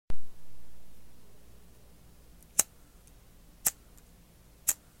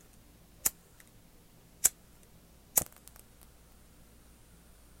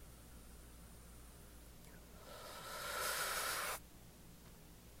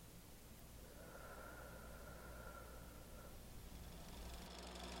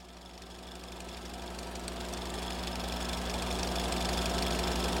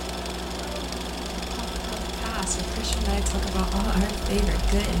favorite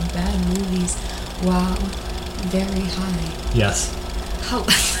good and bad movies. Wow, very high. Yes. How?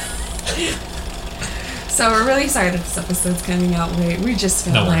 So we're really sorry that this episode's coming out late. We just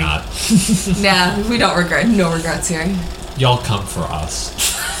feel No, we're like... not. Nah, we don't regret. No regrets here. Y'all come for us.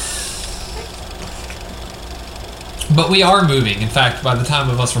 But we are moving. In fact, by the time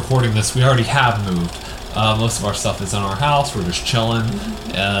of us recording this, we already have moved. Most of our stuff is in our house. We're just chilling.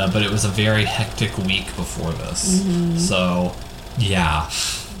 But it was a very hectic week before this. So, yeah.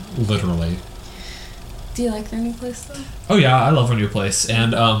 Literally. Do you like their new place, though? Oh, yeah. I love our new place.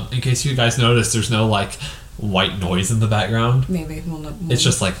 And in case you guys noticed, there's no, like, white noise in the background. Maybe. We'll not, It's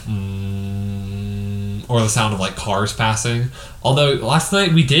just like... or the sound of, like, cars passing. Although, last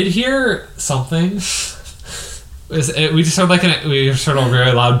night we did hear something... We just heard a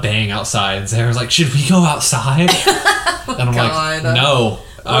very loud bang outside, and Sarah was like, "Should we go outside?" And I'm like, "No,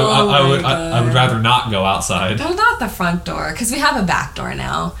 I would rather not go outside." But not the front door, because we have a back door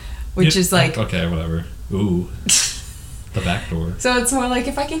now, which is like okay, whatever. Ooh, the back door. So it's more like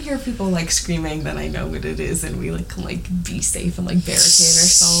if I can hear people like screaming, then I know what it is, and we can be safe and like barricade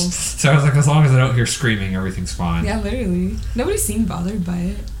ourselves. So I was like, as long as I don't hear screaming, everything's fine. Yeah, literally, nobody seemed bothered by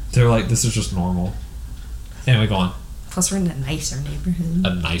it. They're like, this is just normal. Anyway, go on. Plus, we're in a nicer neighborhood.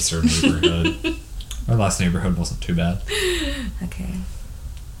 A nicer neighborhood. Our last neighborhood wasn't too bad. Okay.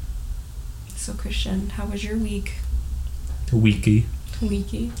 So, Christian, how was your week? Weeky.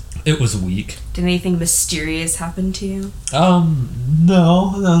 Weeky? It was weak. Did anything mysterious happen to you?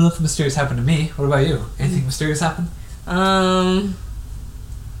 No, nothing mysterious happened to me. What about you? Anything mysterious happen? Did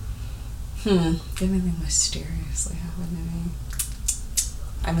anything mysteriously happen to me?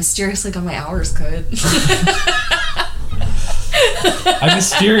 I mysteriously got my hours cut. I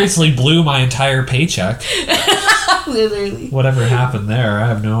mysteriously blew my entire paycheck. Literally. Whatever happened there, I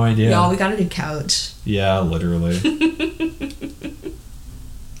have no idea. Y'all, we got a new couch. Yeah, literally.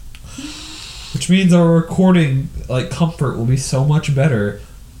 Which means our recording, comfort will be so much better.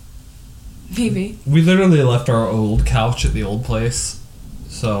 Maybe. We literally left our old couch at the old place,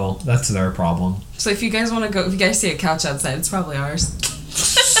 so that's their problem. So if you guys want to go, if you guys see a couch outside, it's probably ours.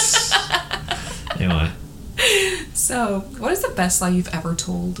 Anyway. So, what is the best lie you've ever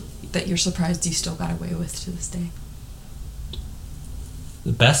told that you're surprised you still got away with to this day?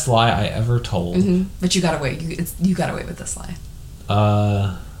 The best lie I ever told. Mm-hmm. But you got away. You got away with this lie.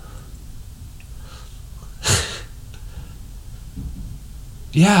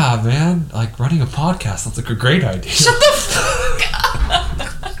 Yeah, man. Running a podcast sounds like a great idea. Shut the fuck up!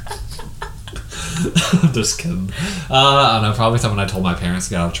 I'm just kidding. I don't know. Probably something I told my parents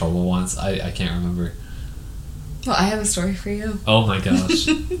to get out of trouble once. I can't remember. Well, I have a story for you. Oh my gosh.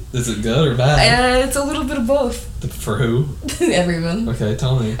 Is it good or bad? It's a little bit of both. For who? Everyone. Okay,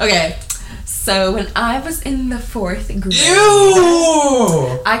 tell me. Okay. So, when I was in the 4th grade...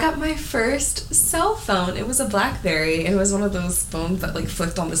 Ew! I got my first cell phone. It was a BlackBerry. It was one of those phones that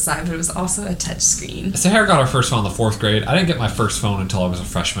flipped on the side, but it was also a touch screen. Sarah got her first phone in the 4th grade. I didn't get my first phone until I was a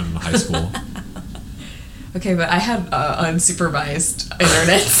freshman in high school. Okay, but I had unsupervised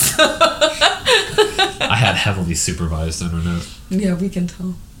internet. So I had heavily supervised internet. Yeah, we can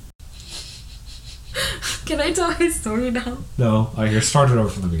tell. Can I tell my story now? No, I started over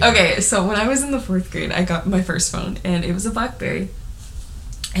from the beginning. Okay, so when I was in the 4th grade, I got my first phone, and it was a BlackBerry.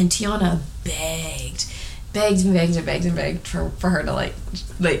 And Tiana begged for her to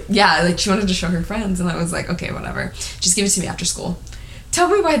she wanted to show her friends, and I was like, okay, whatever. Just give it to me after school. Tell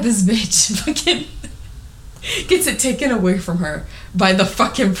me why this bitch fucking gets it taken away from her by the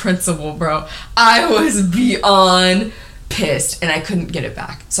fucking principal, bro. I was beyond pissed, and I couldn't get it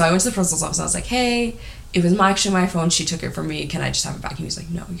back. So I went to the principal's office, and I was like, hey, it was actually my phone. She took it from me. Can I just have it back? And he was like,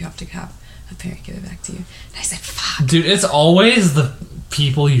 no, you have to have a parent give it back to you. And I said, fuck. Dude, it's always the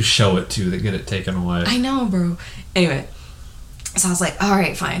people you show it to that get it taken away. I know, bro. Anyway, so I was like, all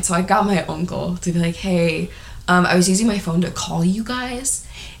right, fine. So I got my uncle to be like, hey, I was using my phone to call you guys,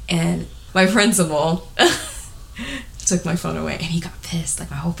 and my principal took my phone away, and he got pissed.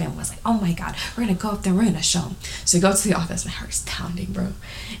 My whole family was like, oh my god, we're gonna go up there, we're gonna show him. So we go to the office, my heart's pounding, bro.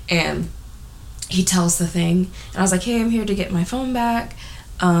 And he tells the thing, and I was like, hey, I'm here to get my phone back.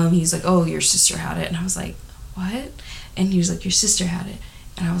 He's like, oh, your sister had it. And I was like, what? And he was like, your sister had it.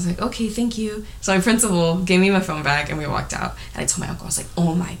 And I was like, okay, thank you. So my principal gave me my phone back, and we walked out. And I told my uncle, I was like,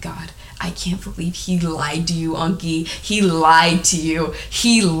 oh my god, I can't believe he lied to you, Unky. He lied to you.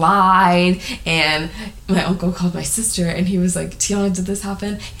 He lied. And my uncle called my sister, and he was like, Tiana, did this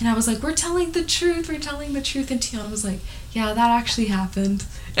happen? And I was like, we're telling the truth. And Tiana was like, yeah, that actually happened.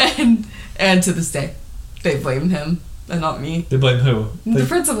 And to this day, they blame him and not me. They blame who? The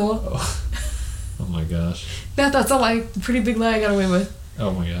principal. Oh. Oh my gosh. That's a lie. Pretty big lie I got away with.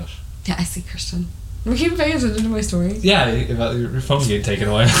 Oh my gosh. Yeah, I see, Christian. We keep paying attention to my story. Yeah, about your phone getting taken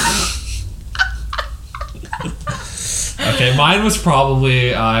away. Okay, mine was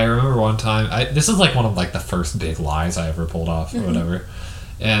probably, I remember one time, this is like one of like the first big lies I ever pulled off or whatever.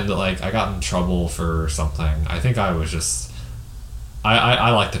 And like I got in trouble for something. I think I was just, I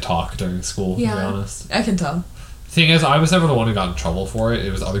like to talk during school, to be honest. I can tell. Thing is, I was never the one who got in trouble for it.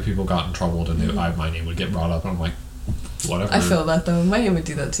 It was other people got in trouble and my name would get brought up and I'm like, whatever. I feel that though. My name would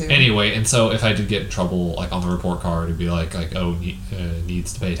do that too. Anyway, and so if I did get in trouble, like on the report card, it'd be like oh,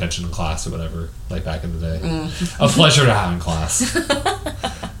 needs to pay attention in class or whatever, like back in the day. A pleasure to have in class.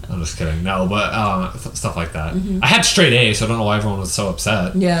 I'm just kidding. No, but stuff like that. I had straight A's, so I don't know why everyone was so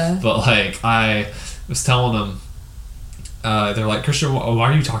upset. Yeah. But like I was telling them, they're like, Christian,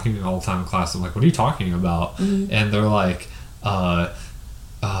 why are you talking to me all the time in class? I'm like, what are you talking about? And they're like, and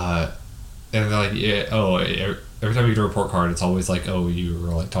they're like, yeah, oh. Every time you get a report card, it's always like, oh, you were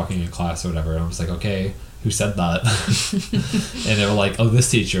like talking in class or whatever. And I'm just like, okay, who said that? And they were like, oh,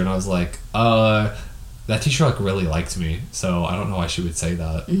 this teacher. And I was like, that teacher like really liked me, so I don't know why she would say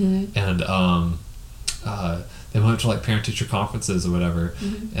that. And they went to like parent teacher conferences or whatever,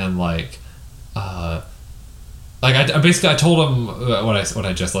 and like I basically I told them what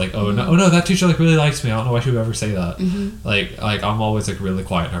I just like, no, that teacher like really likes me. I don't know why she would ever say that. Like I'm always like really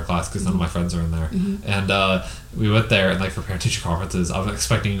quiet in our class because none of my friends are in there. And we went there and like for parent teacher conferences, I was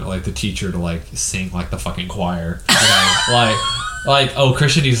expecting like the teacher to like sing like the fucking choir, you know? like oh,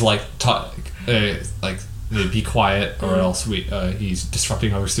 Christian needs to like talk like be quiet or else he's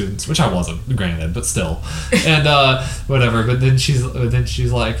disrupting other students, which I wasn't, granted, but still. And whatever. But then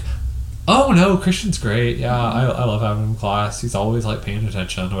she's like, oh no, Christian's great. Yeah, I love having him in class. He's always like paying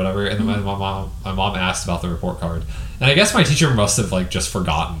attention or whatever. And then my mom asked about the report card, and I guess my teacher must have like just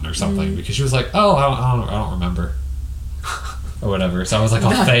forgotten or something because she was like, oh, I don't remember or whatever. So I was like,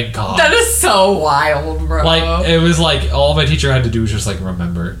 oh, thank God. That is so wild, bro. Like it was like all my teacher had to do was just like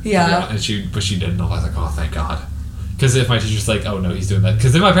remember. Yeah. And she didn't. I was like, oh, thank God. Because if my teacher's like, oh no, he's doing that.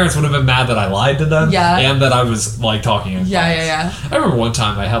 Because then my parents would have been mad that I lied to them. Yeah. And that I was like talking in class. Yeah. I remember one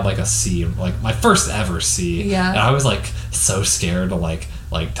time I had like a C, like my first ever C. Yeah. And I was like so scared to like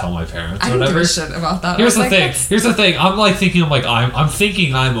tell my parents or I whatever. don't give a shit about that. Here's the thing. I'm like thinking I'm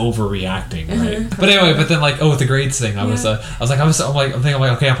thinking I'm overreacting, right? But anyway, but then like with the grades thing, I'm thinking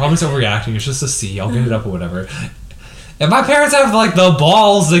okay, I'm probably overreacting. It's just a C. I'll get it up or whatever. And my parents have like the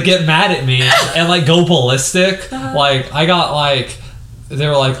balls to get mad at me and like go ballistic. Like I got like, they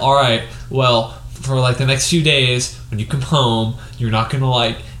were like, all right, well, for like the next few days when you come home, you're not gonna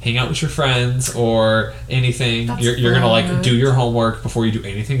like hang out with your friends or anything. You're gonna like do your homework before you do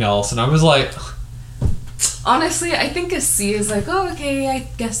anything else. And I was like, honestly, I think a C is like, oh, okay, I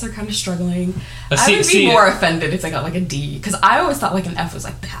guess they're kind of struggling. I would be C, more offended if they got like a D, because I always thought like an F was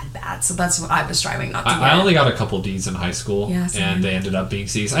like bad, so that's what I was striving not to get. I only got a couple D's in high school, and they ended up being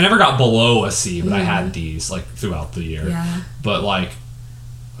C's. I never got below a C, but I had D's like throughout the year. Yeah. But like,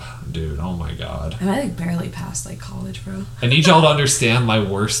 dude, oh my God. And I like barely passed like college, bro. I need y'all to understand my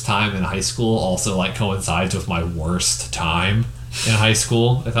worst time in high school also like coincides with my worst time in high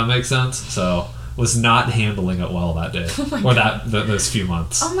school, if that makes sense. So was not handling it well that day those few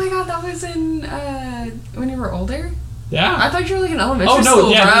months. Oh my God, that was in when you were older? Yeah. I thought you were like in elementary school, bro.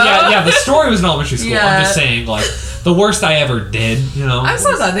 Yeah, the story was in elementary school. Yeah. I'm just saying, like, the worst I ever did, you know. I'm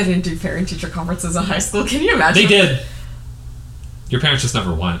so glad they didn't do parent-teacher conferences in high school. Can you imagine? They did. Your parents just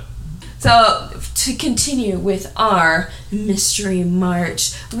never went. So, to continue with our Mystery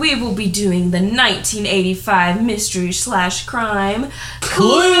March, we will be doing the 1985 mystery/crime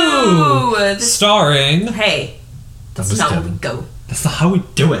Clue! Starring... Hey, that's not how we go. That's not how we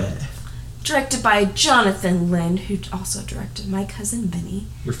do it. Directed by Jonathan Lynn, who also directed My Cousin Vinny.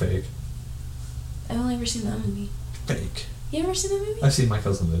 You're fake. I've only ever seen that movie. Fake. You ever seen that movie? I've seen My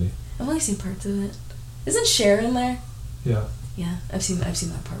Cousin Vinny. I've only seen parts of it. Isn't Cher in there? Yeah. Yeah, I've seen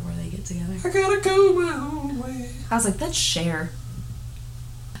that part where they get together. I gotta go my own way. I was like, that's Cher.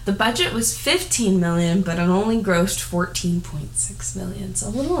 The budget was $15 million, but it only grossed $14.6 million, so a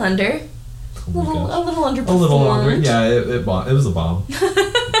little under. A little underperformed. A little under. Yeah, it was a bomb.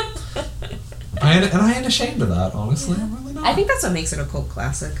 I ain't ashamed of that, honestly. Yeah. I'm really not. I think that's what makes it a cult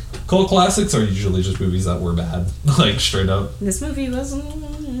classic. Cult classics are usually just movies that were bad, like straight up. This movie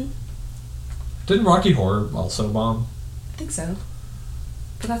wasn't. Didn't Rocky Horror also bomb? I think so.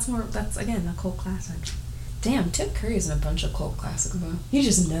 But that's again a cult classic. Damn, Tim Curry's in a bunch of cult classics though. He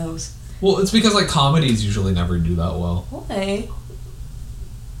just knows. Well, it's because like comedies usually never do that well. Why?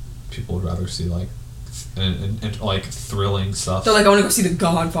 People would rather see like and like thrilling stuff. They're like, I want to go see The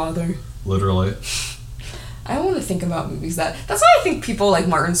Godfather. Literally. I don't want to think about movies that's why I think people like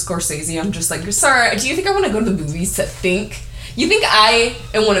Martin Scorsese, I'm just like, sorry, do you think I want to go to the movies to think? You think I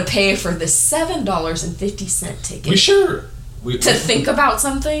want to pay for this $7.50 ticket to think about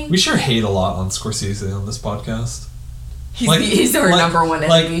something? We sure hate a lot on Scorsese on this podcast. He's our number one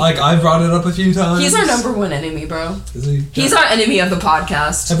enemy. Like I brought it up a few times. He's our number one enemy, bro. Is he? He's our enemy of the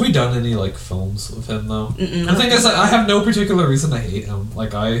podcast. Have we done any like films with him though? Mm-mm, the thing is, like, I have no particular reason to hate him.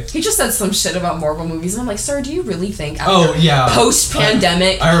 He just said some shit about Marvel movies, and I'm like, sir, do you really think?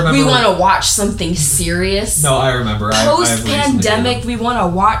 Post-pandemic, I remember, we want to watch something serious. No, I remember. Post-pandemic, we want to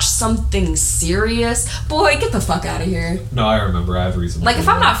watch something serious. Boy, get the fuck out of here. No, I remember. I have reason. Like, if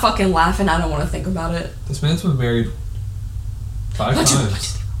I'm not fucking laughing, I don't want to think about it. This man's been married 5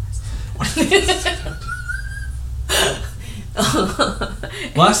 times.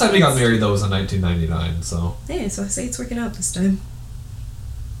 Last time he got married though was in 1999. So yeah, so I say it's working out this time.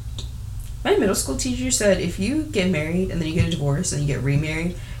 My middle school teacher said if you get married and then you get a divorce and you get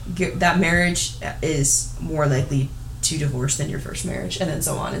remarried, that marriage is more likely to divorce than your first marriage, and then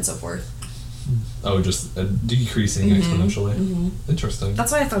so on and so forth. Oh, just decreasing exponentially. Mm-hmm. Interesting.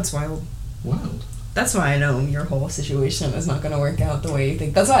 That's why I thought it's wild. Wild. That's why I know your whole situation is not going to work out the way you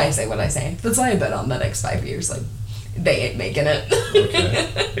think. That's why I say what I say. That's why I bet on the next 5 years. Like, they ain't making it.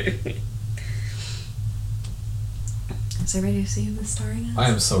 Okay. So ready to see who the starring is? I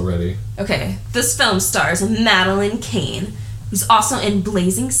am so ready. Okay. This film stars Madeline Kane, who's also in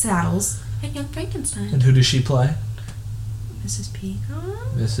Blazing Saddles and Young Frankenstein. And who does she play? Mrs.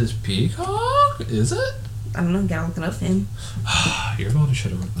 Peacock? Mrs. Peacock? Is it? I don't know. Gotta look it up, him. You're the one who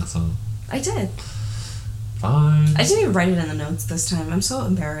should have written that song. I did. Fine. I didn't even write it in the notes this time. I'm so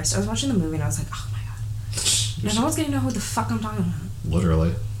embarrassed. I was watching the movie and I was like, oh my god. No one's gonna know who the fuck I'm talking about.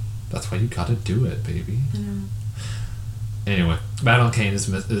 Literally. That's why you gotta do it, baby. I know. Anyway, Madeline Kane is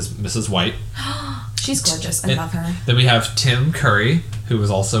Mrs. White. She's gorgeous. I love her. Then we have Tim Curry, who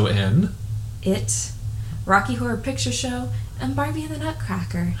was also in It, Rocky Horror Picture Show, and Barbie and the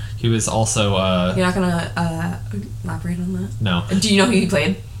Nutcracker. He was also You're not gonna elaborate on that? No. Do you know who he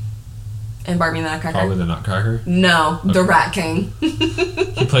played in Barbie and the Nutcracker? Probably the Nutcracker. No, okay. The Rat King.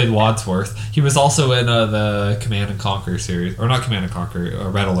 He played Wadsworth. He was also in the Command and Conquer series, or not Command and Conquer,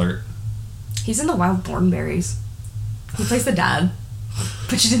 Red Alert. He's in the Wild Thornberrys. He plays the dad.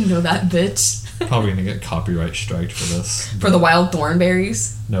 But you didn't know that, bitch. Probably gonna get copyright striked for this. For the Wild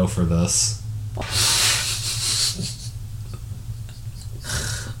Thornberrys? No, for this.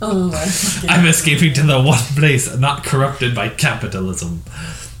 Oh, I'm escaping to the one place not corrupted by capitalism.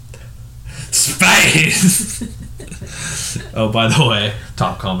 Space! Oh, by the way,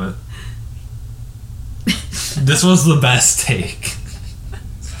 top comment. This was the best take.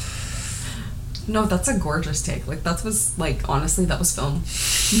 No, that's a gorgeous take. Like, that was, like, honestly, that was film.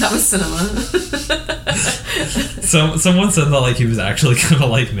 That was cinema. Someone said that, like, he was actually gonna,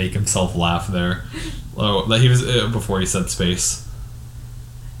 like, make himself laugh there. Oh, that he was, before he said space.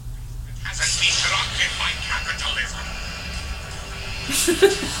 Hasn't been corrupted by capitalism.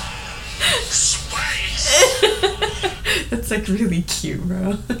 Space! That's, like, really cute,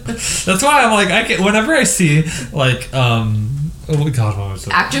 bro. That's why I'm like, whenever I see, like, oh my god, what was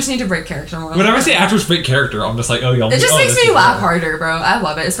it? Actors need to break character more. Whenever I see actors break character, I'm just like, oh, y'all. It just makes this me is laugh cool. harder, bro. I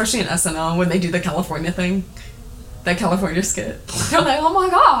love it, especially in SNL when they do the California thing. That California skit. They're like, oh my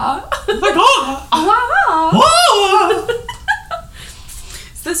god. Oh my god. Oh my god. Whoa!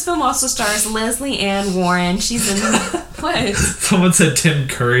 This film also stars Leslie Ann Warren. She's in what? Someone said Tim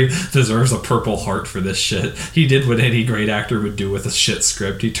Curry deserves a Purple Heart for this shit. He did what any great actor would do with a shit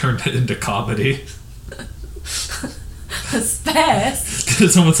script. He turned it into comedy.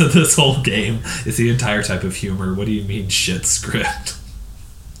 Space. Someone said this whole game is the entire type of humor. What do you mean shit script?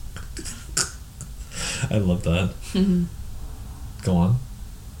 I love that. Mm-hmm. Go on.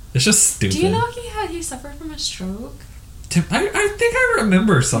 It's just stupid. Do you know he suffered from a stroke? Tim, I think I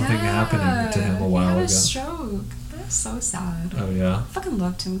remember something happening to him a while he had ago. a stroke. That's so sad. Oh yeah. I fucking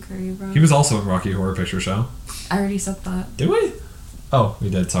love Tim Curry, bro. He was also in Rocky Horror Picture Show. I already said that. Did we? Oh, we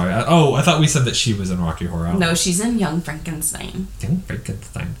did. Sorry. I thought we said that she was in Rocky Horror. No, she's in Young Frankenstein. Young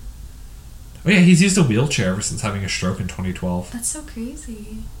Frankenstein. Oh yeah, he's used a wheelchair ever since having a stroke in 2012. That's so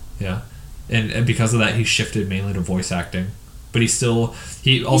crazy. Yeah, and because of that, he shifted mainly to voice acting. But he's still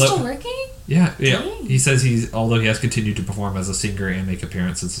working. Yeah. Dang. He says although he has continued to perform as a singer and make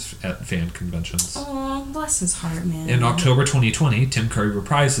appearances at fan conventions. Oh, bless his heart, man. In October 2020, Tim Curry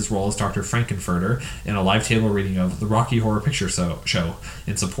reprised his role as Dr. Frankenfurter in a live table reading of the Rocky Horror Picture Show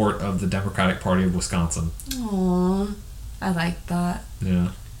in support of the Democratic Party of Wisconsin. Aw, I like that.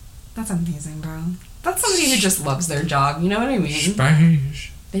 Yeah. That's amazing, bro. That's somebody who just loves their job. You know what I mean?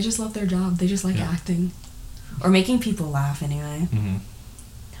 Space. They just love their job. They just like acting. Or making people laugh, anyway. Mm-hmm.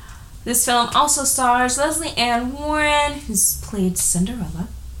 This film also stars Leslie Ann Warren, who's played Cinderella.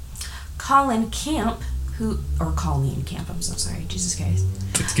 Colleen Camp, I'm so sorry, Jesus Christ.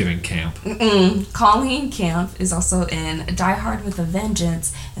 It's giving camp. Colleen Camp is also in Die Hard with a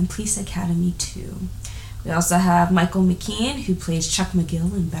Vengeance and Police Academy 2. We also have Michael McKean, who plays Chuck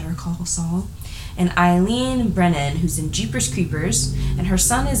McGill in Better Call Saul, and Eileen Brennan, who's in Jeepers Creepers, and her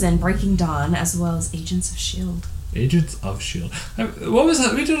son is in Breaking Dawn, as well as Agents of S.H.I.E.L.D. Agents of S.H.I.E.L.D. What was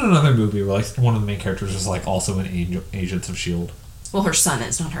that? We did another movie where, like, one of the main characters was, like, also in Agents of S.H.I.E.L.D. Well, her son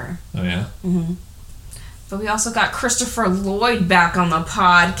is, not her. Oh, yeah? Mm-hmm. But we also got Christopher Lloyd back on the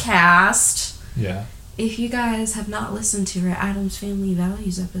podcast. Yeah. If you guys have not listened to our Addams Family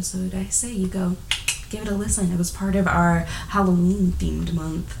Values episode, I say you go give it a listen. It was part of our Halloween-themed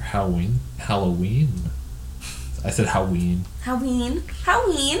month. Halloween? I said Halloween.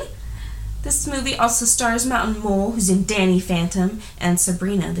 Halloween. This movie also stars Mountain Mole, who's in Danny Phantom, and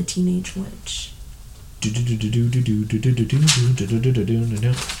Sabrina the Teenage Witch. It's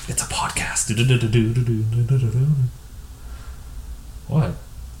a podcast. What?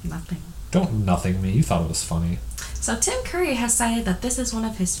 Nothing. Don't nothing me. You thought it was funny. So Tim Curry has cited that this is one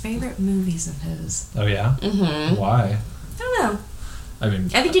of his favorite movies of his. Oh, yeah? Mm-hmm. Why? I don't know. I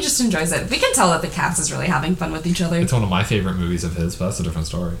mean... I think he just enjoys it. We can tell that the cast is really having fun with each other. It's one of my favorite movies of his, but that's a different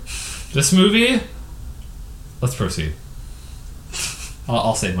story. This movie... Let's proceed.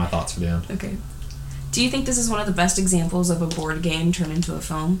 I'll save my thoughts for the end. Okay. Do you think this is one of the best examples of a board game turned into a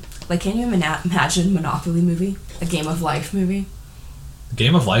film? Like, can you imagine Monopoly movie? A Game of Life movie? The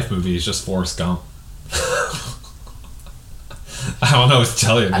Game of Life movie is just Forrest Gump. I don't know what to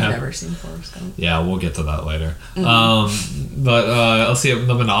tell you, man. I've never seen Forrest Gump. Yeah, we'll get to that later. Mm-hmm. But let's see,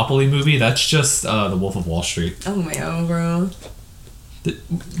 the Monopoly movie, that's just The Wolf of Wall Street. Oh my god, bro.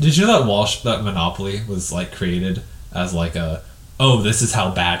 Did you know that Monopoly was, like, created as, like, this is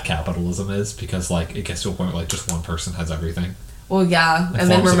how bad capitalism is, because, like, it gets to a point where, like, just one person has everything. Well, yeah. Like, and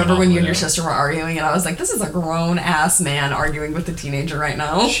then remember when you and your yeah. sister were arguing, and I was like, this is a grown-ass man arguing with a teenager right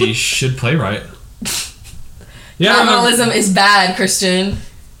now. She should play right. Yeah, capitalism is bad, Christian.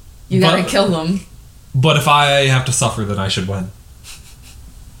 You gotta kill them. But if I have to suffer, then I should win.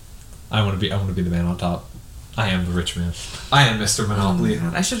 I want to be the man on top. I am the rich man. I am Mr. Monopoly. Oh my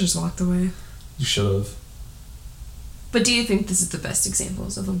God, I should have just walked away. You should have. But do you think this is the best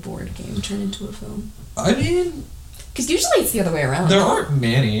examples of a board game turned into a film? I mean, because usually it's the other way around. there aren't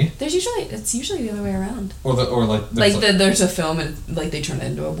many. It's usually the other way around. There's a film and like they turn it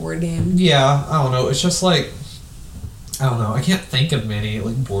into a board game. Yeah, I don't know. It's just like, I don't know. I can't think of many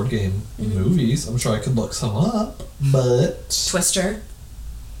like board game movies. I'm sure I could look some up, but Twister.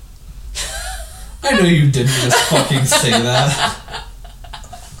 I know you didn't just fucking say that.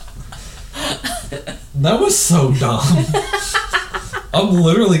 That was so dumb. I'm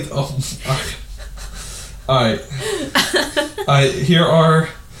literally. Alright. Here are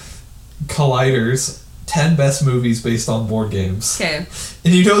Collider's 10 best movies based on board games. Okay.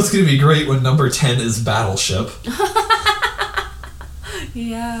 And you know it's going to be great when number 10 is Battleship.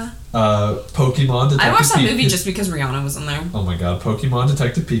 Yeah. Pokemon Detective Pikachu. I watched that movie just because Rihanna was in there. Oh my god. Pokemon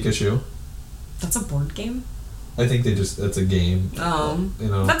Detective Pikachu. That's a board game? I think it's a game. Oh. You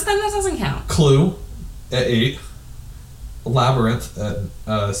know. That doesn't count. Clue at 8. Labyrinth at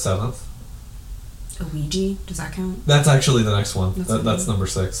 7th. Ouija? Does that count? That's actually the next one. That's That's number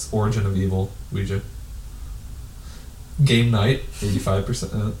 6. Origin of Evil. Ouija. Game Night,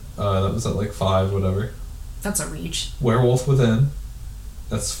 85%. That was at like 5, whatever. That's a reach. Werewolf Within.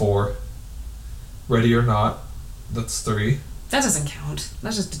 That's 4. Ready or Not. That's 3. That doesn't count.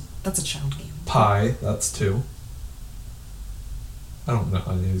 That's a child game. Pi. That's 2. I don't know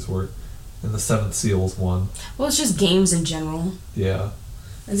how any of these work. And the Seventh Seal is 1. Well, it's just games in general. Yeah.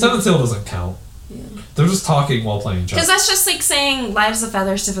 Seventh Seal doesn't count. Yeah. They're just talking while playing chess. Because that's just like saying Light as a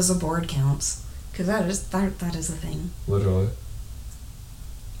Feather, Stiff as a Board counts. Because that is a thing. Literally.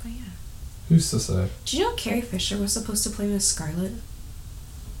 But yeah. Who's to say? Did you know Carrie Fisher was supposed to play Miss Scarlet?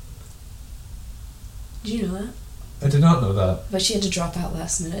 Did you know that? I did not know that. But she had to drop out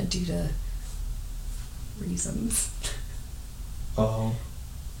last minute due to reasons. Oh.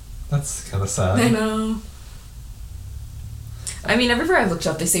 That's kind of sad. I know. I mean, everywhere I looked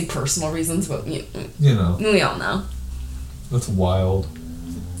up, they say personal reasons, but You know. we all know. That's wild.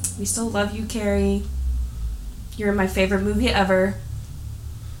 We still love you, Carrie. You're my favorite movie ever.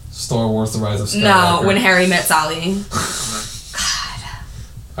 Star Wars: The Rise of Skywalker. No, When Harry Met Sally. God.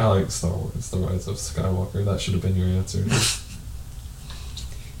 I like Star Wars: The Rise of Skywalker. That should have been your answer.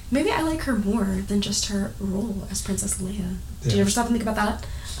 Maybe I like her more than just her role as Princess Leia. Did Yeah. you ever stop and think about that?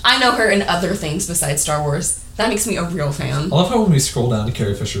 I know her in other things besides Star Wars. That makes me a real fan. I love how when we scroll down to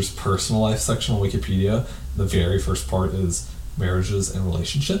Carrie Fisher's personal life section on Wikipedia, the very first part is marriages and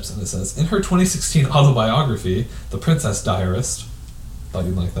relationships, and it says, in her 2016 autobiography, The Princess Diarist, thought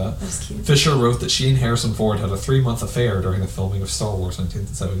you'd like that, That's cute. Fisher wrote that she and Harrison Ford had a 3-month affair during the filming of Star Wars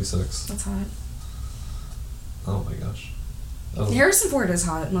 1976. That's hot. Oh my gosh. That was- Harrison Ford is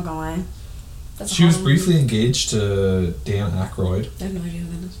hot, I'm not gonna lie. That's a She was hot briefly engaged to Dan Aykroyd. I have no idea who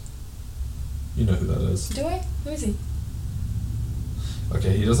that is. You know who that is. Do I? Who is he?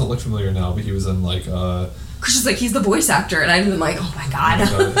 Okay, he doesn't look familiar now, but he was in like Christian's like, he's the voice actor, and I'm like, oh my god.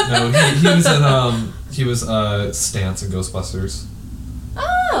 no, he was in he was Stance in Ghostbusters.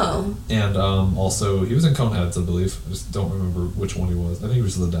 Oh. And also he was in Coneheads, I believe. I just don't remember which one he was. I think he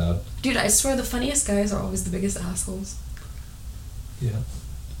was the dad. Dude, I swear the funniest guys are always the biggest assholes. Yeah.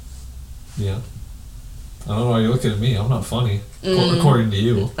 Yeah. I don't know why you're looking at me. I'm not funny. Mm. According to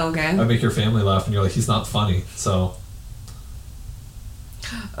you. Okay. I make your family laugh and you're like, he's not funny. So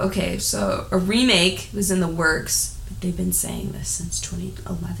Okay, so a remake was in the works, but they've been saying this since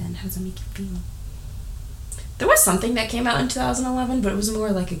 2011. How does that make you feel? There was something that came out in 2011, but it was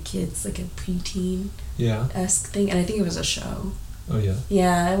more like a kid's, like a preteen-esque yeah. thing, and I think it was a show. Oh yeah.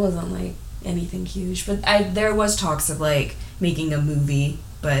 Yeah, it wasn't like anything huge, but there was talks of like making a movie,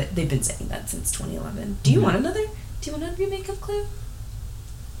 but they've been saying that since 2011. Do you Mhm. want another? Do you want a remake of Clue?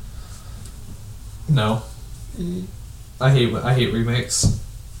 No. Mm. I hate remakes.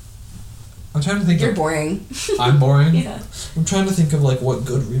 I'm trying to think You're of boring. I'm boring. Yeah. I'm trying to think of like what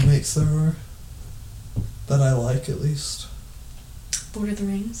good remakes there are that I like at least. Lord of the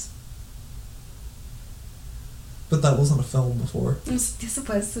Rings. But that wasn't a film before. Yes, it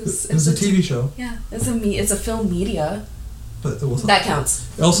was. It was a TV show, Yeah, it's a film media. but it wasn't. That counts.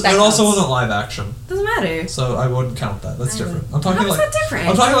 It also, that it also counts. wasn't live action, Doesn't matter. so I wouldn't count that. That's I different. would. I'm talking How is like that different?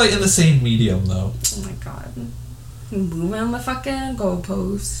 I'm talking like in the same medium though. Oh my god. Moving on the fucking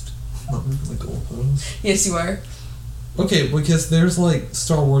goalpost. Not moving the goalpost. Yes, you are. Okay, because there's like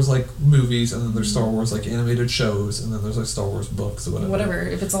Star Wars like movies, and then there's Star Wars like animated shows, and then there's like Star Wars books or whatever. Whatever.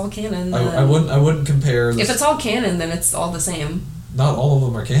 If it's all canon, I wouldn't compare. If it's all canon, then it's all the same. Not all of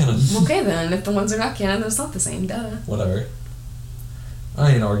them are canon. Okay, then. If the ones are not canon, then it's not the same. Duh. Whatever.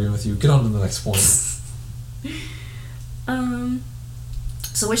 I ain't arguing with you. Get on to the next point.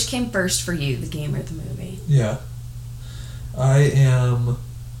 So which came first for you, the game or the movie? Yeah. I am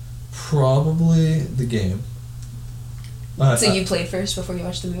probably the game. So you played first before you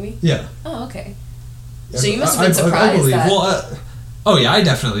watched the movie? Yeah. Oh, okay. So you must have been I surprised believe. that... Well, oh yeah, I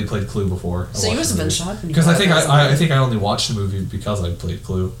definitely played Clue before. So you must have been shocked when you because I got think it. I think I only watched the movie because I played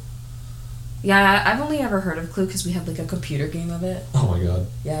Clue. Yeah, I've only ever heard of Clue because we had like a computer game of it. Oh my god.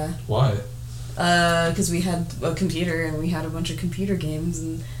 Yeah. Why? Because we had a computer and we had a bunch of computer games,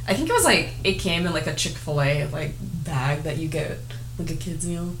 and I think it was like it came in like a Chick-fil-A like bag that you get like a kids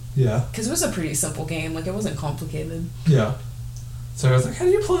meal. Yeah. Because it was a pretty simple game, like it wasn't complicated. Yeah. So I was like, how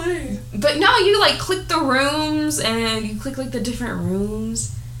do you play? But no, you like click the rooms and you click like the different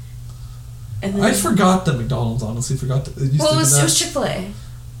rooms. And then I forgot that McDonald's honestly forgot that. It Well, it used to do was that. Chick-fil-A.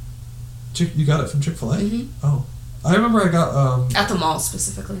 You got it from Chick-fil-A? Mhm. Oh. I remember I got At the mall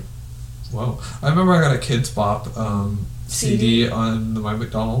specifically. wow. I remember I got a Kids Bop CD CD? on my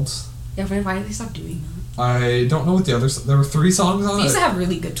McDonald's. Yeah, why did they stop doing that? I don't know what the others. There were 3 songs on They used it. to have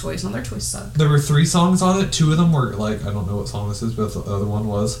really good toys. Now their toys suck. There were 3 songs on it. 2 of them were like, I don't know what song this is, but the other one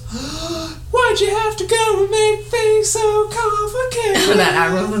was Why'd you have to go and make things so complicated? That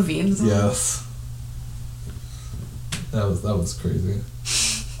Avril Lavigne song. Yes. That was crazy.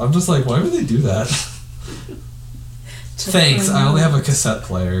 I'm just like, why would they do that? Thanks. I only have a cassette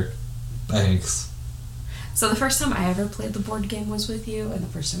player. Thanks. So the first time I ever played the board game was with you, and the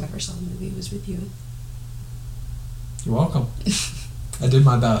first time I ever saw the movie was with you. You're welcome. I did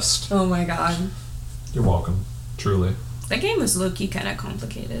my best. Oh my god. You're welcome. Truly. That game was low-key kind of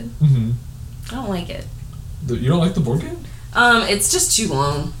complicated. Mm-hmm. I don't like it. You don't like the board game? It's just too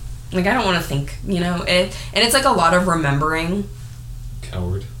long. Like, I don't want to think, you know? And it's like a lot of remembering.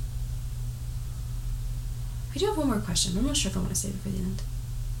 Coward. I do have one more question. I'm not sure if I want to save it for the end.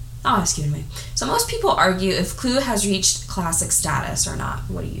 I'll ask you anyway. So most people argue if Clue has reached classic status or not.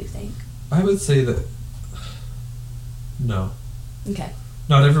 What do you think? I would say that... No. Okay.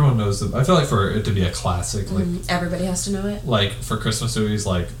 Not everyone knows it. I feel like for it to be a classic, like Everybody has to know it? like for Christmas movies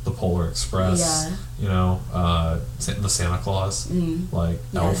like The Polar Express, Yeah. you know, the Santa Claus, like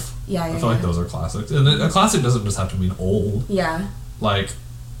Yeah. Elf. Yeah, I feel like those are classics. And a classic doesn't just have to mean old. Yeah. Like,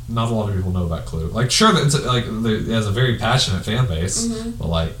 not a lot of people know about Clue. Like, sure, it's like it has a very passionate fan base, but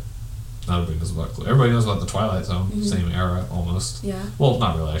like, Not everybody knows about Clue. Everybody knows about the Twilight Zone, same era almost. Yeah. Well,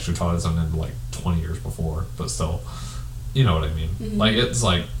 not really. Actually, Twilight Zone ended like 20 years before, but still, you know what I mean. Like it's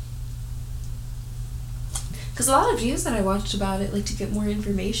like. Because a lot of videos that I watched about it, like to get more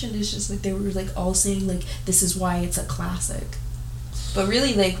information, is just like they were like all saying like this is why it's a classic, but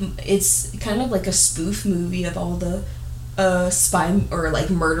really like it's kind of like a spoof movie of all the spy or like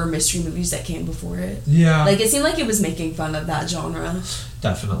murder mystery movies that came before it. Yeah. Like it seemed like it was making fun of that genre.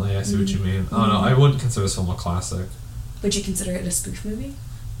 Definitely, I see what you mean. I don't know. I wouldn't consider this film a classic. Would you consider it a spoof movie?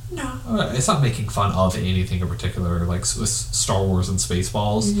 No, it's not making fun of anything in particular, like with Star Wars and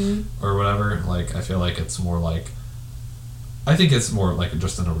Spaceballs or whatever. Like, I feel like it's more like, I think it's more like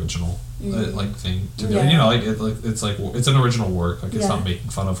just an original like thing to be. You know, like it's an original work. Like it's not making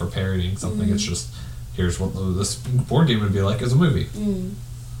fun of or parodying something. It's just here's what this board game would be like as a movie.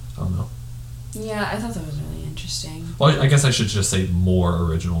 I don't know. Yeah, I thought that was really interesting. Well, I guess I should just say more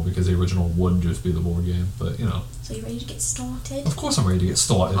original because the original would just be the board game, but you know. So you ready to get started? Of course I'm ready to get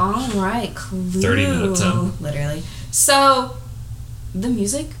started. Alright, Clue. 30 minutes in. Literally. So, the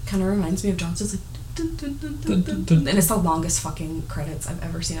music kind of reminds me of Johnson's like dun, dun, dun, dun, dun, dun, and it's the longest fucking credits I've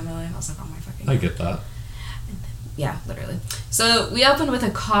ever seen in my life. I was like, oh my fucking I God. get that. Yeah, literally. So we open with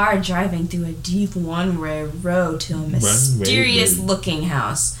a car driving through a deep one-way road to a mysterious looking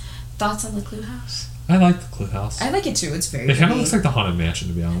house. Thoughts on the Clue house? I like the Clue house. I like it too. It's very It kind of pretty. looks like the Haunted Mansion,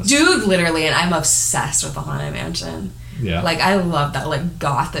 to be honest. Dude, literally, and I'm obsessed with the Haunted Mansion. Yeah. Like, I love that, like,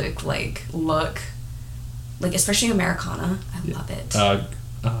 gothic, like, look. Like, especially Americana. I love it. I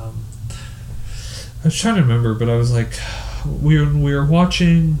was trying to remember, but I was like, we were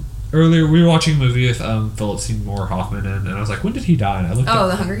watching earlier. We were watching a movie with Philip Seymour Hoffman in, and I was like, when did he die? And I looked.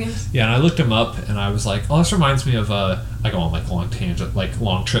 The Hunger Games. Yeah, and I looked him up, and I was like, oh, this reminds me of I go on like long tangent, like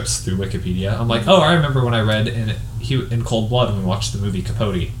long trips through Wikipedia. I'm like, oh, I remember when I read in Cold Blood when we watched the movie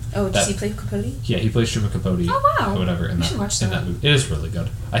Capote. Oh, does he play Capote? Yeah, he plays Truman Capote. Oh, wow. Or whatever in We should watch in that. that movie. It is really good.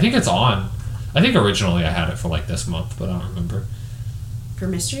 I think it's on. I think originally I had it for like this month, but I don't remember. For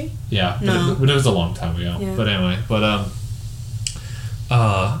mystery? Yeah, No. but it was a long time ago. Yeah. But anyway,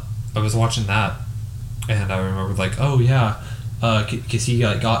 I was watching that, and I remembered like, oh yeah, because he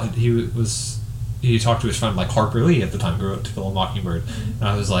he talked to his friend like Harper Lee at the time, grew up to Kill a Mockingbird, and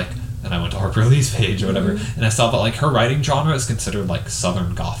I was like, and I went to Harper Lee's page or whatever, and I saw that like her writing genre is considered like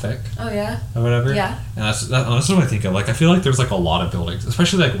Southern Gothic Oh, yeah? or whatever. Yeah. And that's what I think of. Like I feel like there's like a lot of buildings,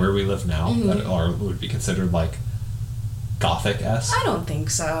 especially like where we live now, that would be considered like Gothic-esque. I don't think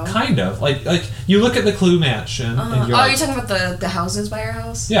so. Kind of like you look at the Clue Mansion. And you're Oh, like, you're talking about the houses by your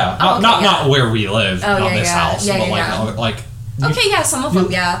house? yeah, Oh, okay, not where we live, Oh, not yeah, this yeah. house, Yeah, but yeah, like Okay, yeah, some of them,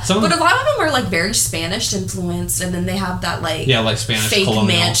 yeah. some of But them- a lot of them are like very Spanish influenced, and then they have that like yeah, like Spanish fake colonial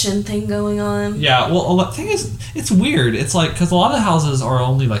mansion thing going on. Yeah, well, the thing is, it's weird. It's like because a lot of the houses are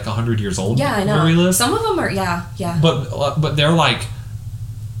only like 100 years old. Yeah, I know. Where we live, Some of them are, yeah. but they're like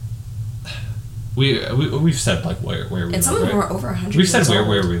we've said like where we And live, some of them right? are over 100 We've said years where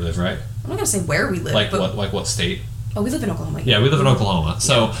old. we live, right? I'm not gonna say where we live, Like but what state? we live in Oklahoma. Yeah, we live in Oklahoma.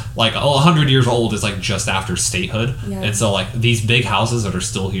 So, like, 100 years old is, like, just after statehood. Yeah. And so, like, these big houses that are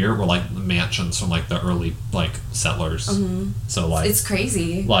still here were, like, mansions from, like, the early, like, settlers. So, like... It's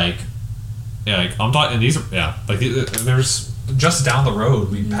crazy. Like, yeah, like, I'm talking... And these are... Yeah. Like, there's... Just down the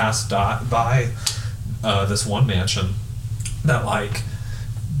road, we passed by this one mansion that, like...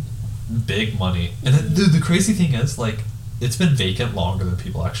 Big money. And the crazy thing is, like, it's been vacant longer than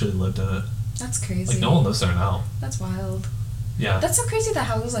people actually lived in it. That's crazy. Like, no one lives there now. That's wild. Yeah. That's so crazy that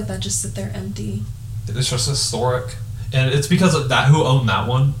houses like that just sit there empty. It's just historic, and it's because of that. Who owned that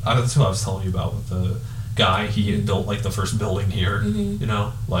one? That's who I was telling you about with the guy. He had built like the first building here. You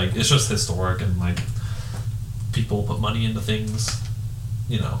know, like it's just historic, and like people put money into things.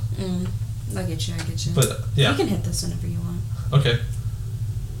 You know. I get you. But yeah. You can hit this whenever you want. Okay.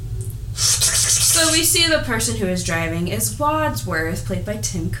 So we see the person who is driving is Wadsworth, played by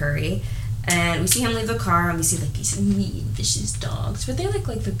Tim Curry. And we see him leave the car, and we see like these mean, vicious dogs. But they look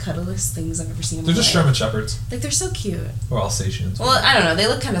like the cuddliest things I've ever seen in my They're just life. German Shepherds Like, they're so cute. or Alsatians. Well, I don't know. They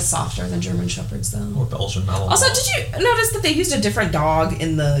look kind of softer than German Shepherds, though. or Belgian Malinois. Also, did you notice that they used a different dog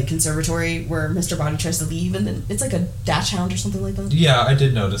in the conservatory where Mr. Body tries to leave, and then it's like a dachshund or something like that? Yeah, I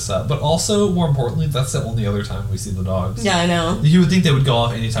did notice that. But also, more importantly, that's the only other time we see the dogs. Yeah, I know. You would think they would go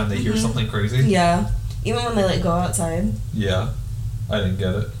off anytime they hear something crazy. Yeah. Even when they, like, go outside. Yeah. I didn't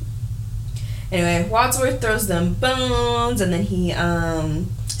get it. Anyway, Wadsworth throws them bones, and then he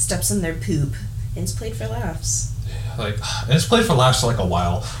steps in their poop, and it's played for laughs. like, and it's played for laughs for like a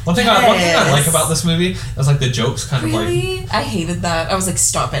while. One thing I like about this movie is like the jokes kind of like. Really? I hated that. I was like,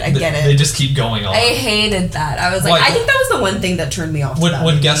 stop it. I get it. They just keep going on. I hated that. I was like, I think that was the one thing that turned me off.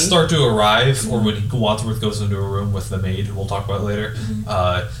 When guests start to arrive, or when Wadsworth goes into a room with the maid, we'll talk about it later.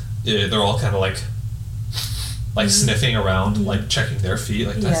 They're all kind of like sniffing around, like checking their feet,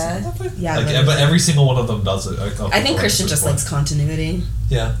 like yeah. But every single one of them does it. I think Christian just likes continuity.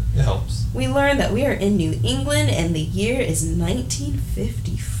 Yeah, it helps. We learn that we are in New England, and the year is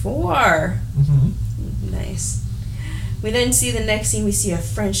 1954. Nice. We then see the next scene. We see a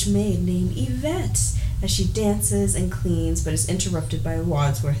French maid named Yvette as she dances and cleans, but is interrupted by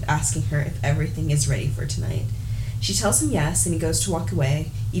Wadsworth asking her if everything is ready for tonight. She tells him yes, and he goes to walk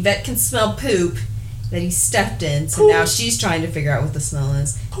away. Yvette can smell poop that he stepped in, so now she's trying to figure out what the smell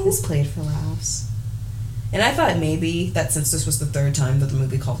is. It's played for laughs. And I thought maybe that since this was the third time that the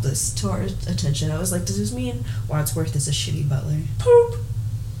movie called this to our attention, I was like, does this mean Wadsworth is a shitty butler? Poop.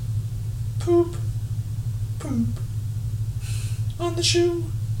 Poop. Poop. On the shoe.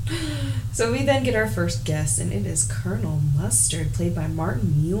 So we then get our first guest, and it is Colonel Mustard, played by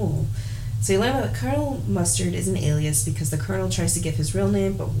Martin Muir. So you learn that Colonel Mustard is an alias because the Colonel tries to give his real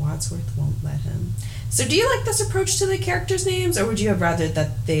name, but Wadsworth won't let him. So do you like this approach to the characters' names, or would you have rather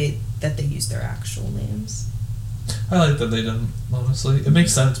that they use their actual names? I like that they didn't, honestly. It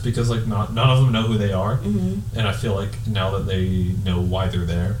makes sense because like none of them know who they are, and I feel like now that they know why they're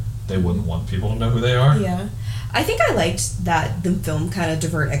there, they wouldn't want people to know who they are. Yeah. I think I liked that the film kind of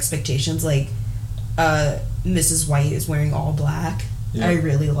divert expectations, like Mrs. White is wearing all black. Yeah. I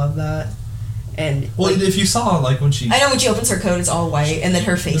really love that. And well, like, if you saw like when she opens her coat, it's all white, and then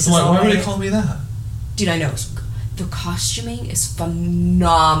her face is all white. Why would they call me that? Dude, I know. The costuming is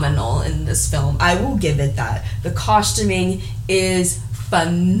phenomenal in this film. I will give it that. The costuming is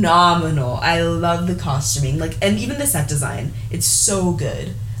phenomenal. I love the costuming. Like, and even the set design. It's so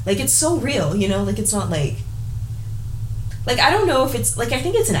good. Like, it's so real, you know? Like, it's not like I don't know if it's like, I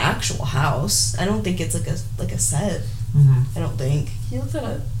think it's an actual house. I don't think it's like a set. I don't think. Can you look that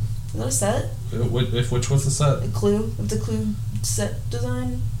up? Is that a set? Which was the set? The Clue set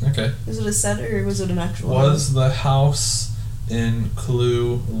design. Okay. Was it a set or was it an actual Was house? The house in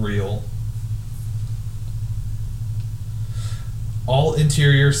Clue real? All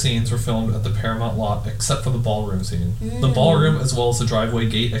interior scenes were filmed at the Paramount lot except for the ballroom scene. The ballroom, as well as the driveway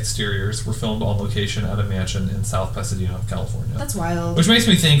gate exteriors, were filmed on location at a mansion in South Pasadena, California. That's wild. Which makes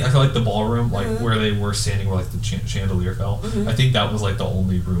me think, I feel like the ballroom, like where they were standing where like the chandelier fell, I think that was like the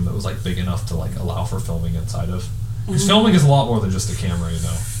only room that was like big enough to like allow for filming inside of. Because filming is a lot more than just a camera, you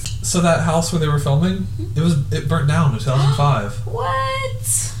know. So that house where they were filming, it burnt down in 2005.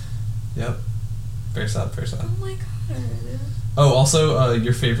 What? Yep. Very sad, very sad. Oh my god. Oh, also,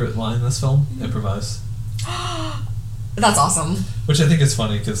 your favorite line in this film? Improvise. That's awesome. Which I think is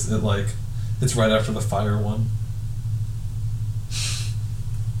funny, because it's right after the fire one.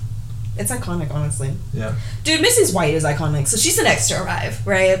 It's iconic, honestly. Yeah. Dude, Mrs. White is iconic, so she's the next to arrive,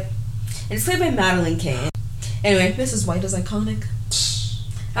 right? And it's played by Madeline Kane. Anyway, Mrs. White is iconic.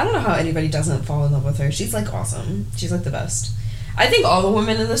 I don't know how anybody doesn't fall in love with her. She's, like, awesome. She's, like, the best. I think all the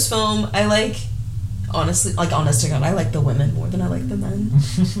women in this film, I like... Honestly, like, honest to God, I like the women more than I like the men.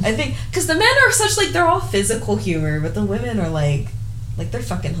 I think... Because the men are such, like, they're all physical humor, but the women are, like, they're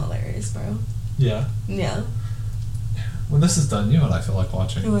fucking hilarious, bro. Yeah. Yeah. When this is done, you know what I feel like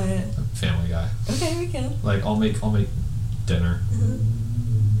watching? What? Family Guy. Okay, we can. Like, I'll make dinner.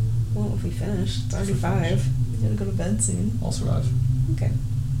 Well, if we finish, it's already 5. We gotta go to bed soon. I'll survive. Okay.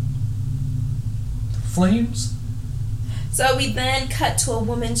 Flames? So we then cut to a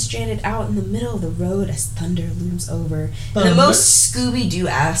woman stranded out in the middle of the road as thunder looms over. And the most Scooby-Doo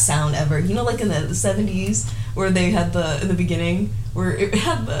ass sound ever. You know, like in the 70s, where they had in the beginning, where it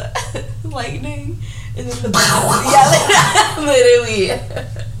had the lightning, and then the... yeah, literally.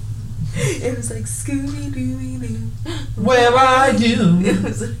 It was like, Scooby-Doo-Doo. Where are you? It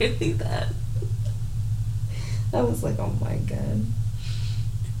was really that. That was like, oh my god.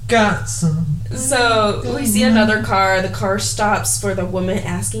 Got some. So we see another car. The car stops for the woman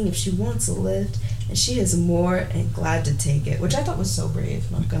asking if she wants a lift, and she is more and glad to take it, which I thought was so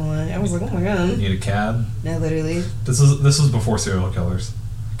brave. Not gonna lie, I was like, oh my god. Need a cab? No, literally. This was before serial killers,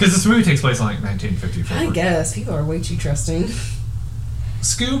 because this movie takes place in like 1954. I guess people are way too trusting.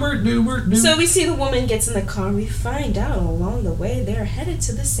 Scoobert, doobert, So we see the woman gets in the car, and we find out along the way they're headed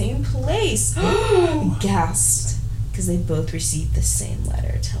to the same place. Gasped. Because they both received the same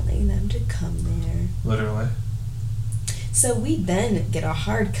letter telling them to come there. Literally. So we then get a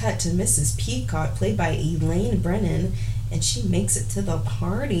hard cut to Mrs. Peacock, played by Elaine Brennan, and she makes it to the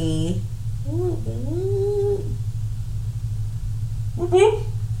party. Whoop whoop.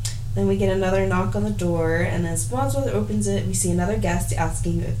 Then we get another knock on the door, and as Wadsworth opens it, we see another guest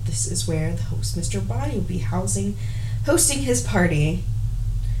asking if this is where the host, Mr. Body, will be hosting his party.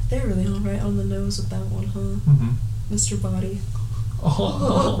 They're really all right on the nose with that one, huh? Mm-hmm. Mr. Body.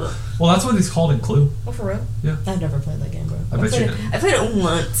 Oh. Well, that's what he's called in Clue. Oh, for real? Yeah. I've never played that game, bro. I bet you didn't. I played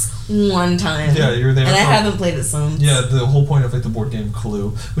it one time. Yeah, you were there. And I haven't played it since. Yeah, the whole point of like the board game Clue,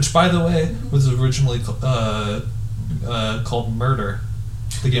 which by the way was originally called Murder.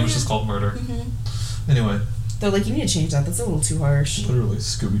 The game was just called Murder. Mm-hmm. Anyway. They're like, you need to change that. That's a little too harsh. Literally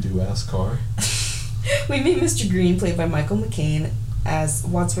Scooby-Doo ass car. We meet Mr. Green, played by Michael McCain, as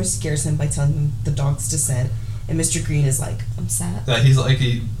Wadsworth scares him by telling him the dog's descent. And Mr. Green is like, I'm sad. Yeah, he's like,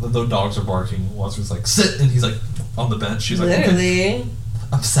 the dogs are barking. Wadsworth's like, sit! And he's like, on the bench. She's like, literally. Okay,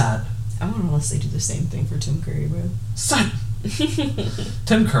 I'm sad. I want to honestly do the same thing for Tim Curry, bro. Sad!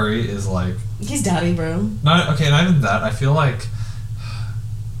 Tim Curry is like... He's daddy, bro. Not even that. I feel like...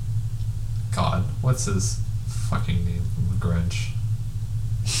 God, what's his fucking name from The Grinch?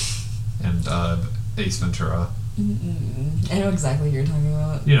 And Ace Ventura. I know exactly what you're talking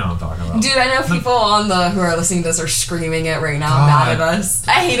about. You know what I'm talking about. Dude, I know people who are listening to this are screaming it right now, God. mad at us.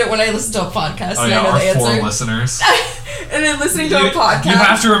 I hate it when I listen to a podcast Oh and yeah, I know the our answer. 4 listeners. And then listening to a podcast. You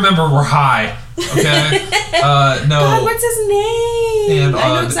have to remember we're high, okay? No. God, what's his name? And,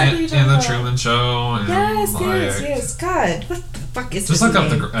 I know exactly what you're and talking The Truman Show. And Yes. God, what the fuck is just his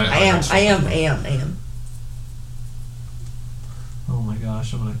look name? up I am. Oh my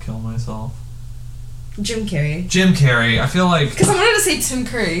gosh, I'm gonna kill myself. Jim Carrey. Jim Carrey. I feel like Because I wanted to say Tim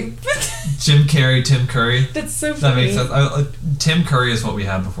Curry. Jim Carrey, Tim Curry. That's so That funny. makes sense. Tim Curry is what we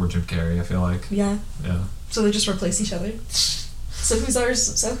had before Jim Carrey. I feel like. Yeah. Yeah. So they just replace each other. So who's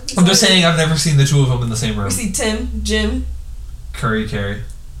ours? I'm just saying I've never seen the two of them in the same room. We see Tim, Jim, Curry, Carey,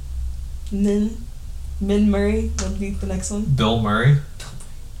 Min Murray would be the next one. Bill Murray.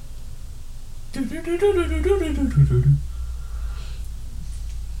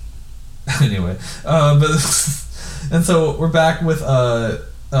 Anyway, and so we're back with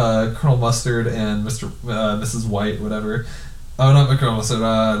Colonel Mustard and Mrs. White, whatever. Oh, not Colonel Mustard.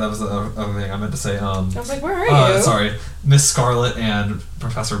 That was the other thing I meant to say. I was like, where are you? Sorry, Miss Scarlet and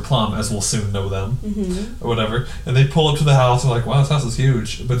Professor Plum, as we'll soon know them, or whatever. And they pull up to the house. And we're like, wow, this house is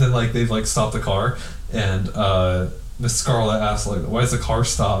huge. But then they've stopped the car, and Miss Scarlet asks why is the car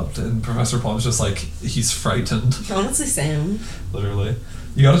stopped? And Professor Plum's just like, he's frightened. Honestly, same. Literally.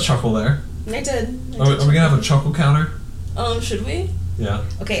 You got a chuckle there. I did. Are we gonna have a chuckle counter? Should we? Yeah.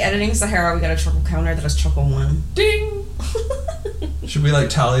 Okay, editing Sahara, we got a chuckle counter that is chuckle 1. Ding! Should we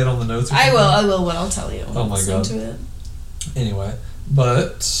tally it on the notes or something? I will, but I'll tell you. Oh my God. To it. Anyway,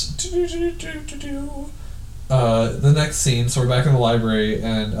 but the next scene, so we're back in the library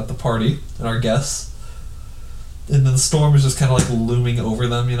and at the party, and our guests. And then the storm is just kind of looming over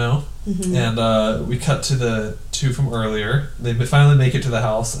them, you know? Mm-hmm. And we cut to the two from earlier. They finally make it to the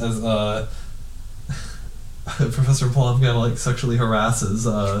house as Professor Plum kind of sexually harasses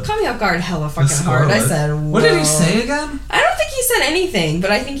Caught me off guard hella fucking Miss hard. I Scarlet. said, whoa. What did he say again? I don't think he said anything,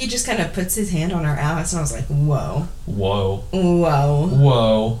 but I think he just kind of puts his hand on her ass, and I was like, whoa. Whoa.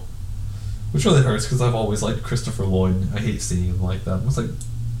 Which really hurts because I've always liked Christopher Lloyd. I hate seeing him like that. I was like,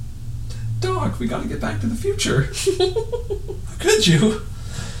 Doc, we gotta get back to the future. How could you?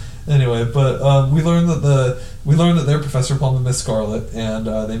 Anyway, but we learned that they're Professor Plum and Miss Scarlet, and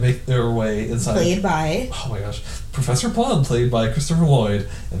they make their way inside. Played by... Oh my gosh. Professor Plum, played by Christopher Lloyd,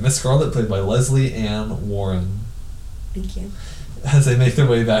 and Miss Scarlet, played by Leslie Ann Warren. Thank you. As they make their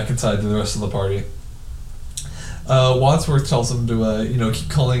way back inside to the rest of the party. Wadsworth tells them to, keep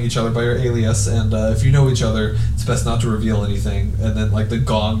calling each other by your alias, and if you know each other, it's best not to reveal anything. And then, the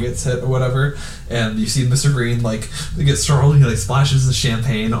gong gets hit or whatever, and you see Mr. Green, they get startled, he, splashes the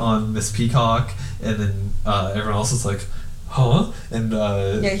champagne on Miss Peacock, and then everyone else is like, huh? And,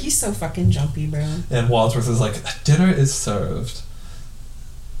 yeah, he's so fucking jumpy, bro. And Wadsworth is like, dinner is served.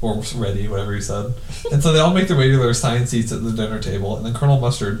 Or ready, whatever he said. And so they all make their way to their assigned seats at the dinner table, and then Colonel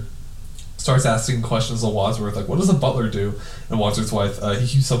Mustard starts asking questions of Wadsworth, what does a butler do? And Wadsworth's wife, he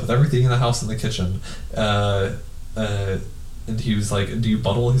keeps up with everything in the house and the kitchen. And he was like, do you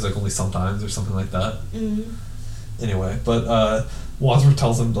buttle? He's like, only sometimes, or something like that. Mm. Anyway, but Wadsworth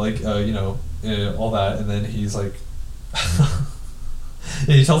tells him, all that, and then he's like... and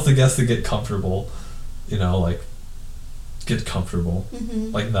he tells the guests to get comfortable, get comfortable,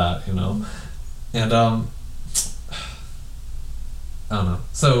 like that, And, I don't know.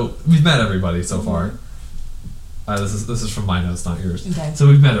 So we've met everybody so far. This is from my notes, not yours. Okay. So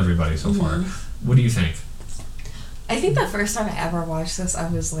we've met everybody so far. What do you think? I think the first time I ever watched this, I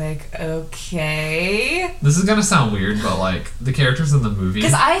was like, okay. This is gonna sound weird, but like the characters in the movie.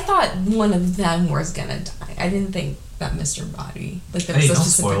 Because I thought one of them was gonna die. I didn't think that Mr. Body, like there was a don't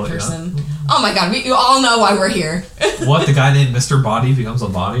specific spoil it, person. Oh my god, you all know why we're here. What, the guy named Mr. Body becomes a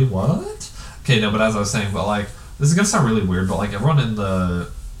body? What? Okay, no, but as I was saying, but like this is gonna sound really weird, but like everyone in the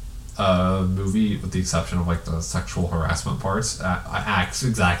movie, with the exception of like the sexual harassment parts, acts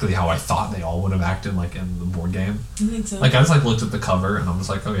exactly how I thought they all would have acted like in the board game. I think so. Like I just like looked at the cover and I'm just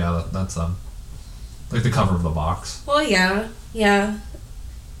like, oh yeah, that's like the cover of the box. Well, yeah. Yeah.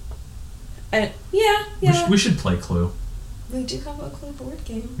 We should play Clue. We do have a Clue board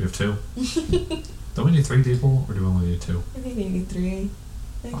game. We have 2. Don't we need 3 people, or do we only need 2? I think we need 3.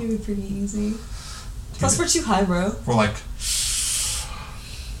 I think it'd be pretty easy. Plus, we're too high, bro. We're like...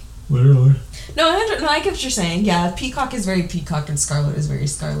 Literally. No, I get what you're saying. Yeah, Peacock is very Peacock and Scarlet is very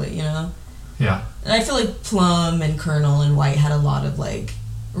Scarlet, you know? Yeah. And I feel like Plum and Colonel and White had a lot of, like,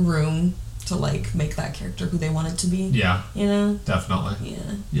 room to, like, make that character who they wanted to be. Yeah. You know? Definitely.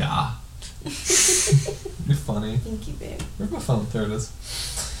 Yeah. Yeah. You're funny. Thank you, babe. Where's my phone? There it is.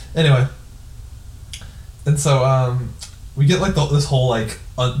 Anyway. And so, we get, like, this whole, like,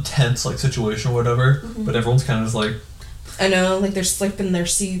 tense, like, situation or whatever, but everyone's kind of just like... I know, like, they're slipping their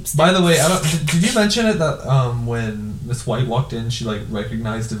seats. By the way, did you mention it that, when Miss White walked in, she, like,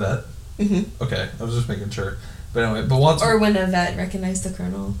 recognized Yvette? Mm-hmm. Okay, I was just making sure. But anyway, but Wadsworth... Or when Yvette recognized the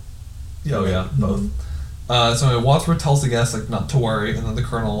Colonel. Oh, yeah, both. So anyway, Wadsworth tells the guests, like, not to worry, and then the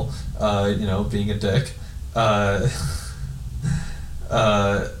Colonel, you know, being a dick, oh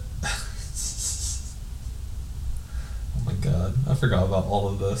my god, I forgot about all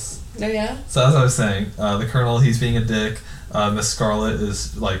of this. Oh, yeah? So as I was saying, the Colonel, he's being a dick. Miss Scarlet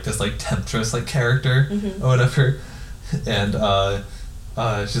is like this like temptress like character or whatever, and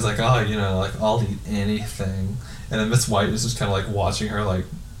she's like, oh, you know, like I'll eat anything, and then Miss White is just kind of like watching her like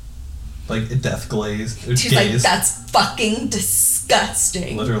death glaze. She's like, that's fucking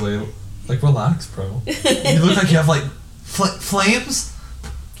disgusting. Literally, like relax, bro. You look like you have like flames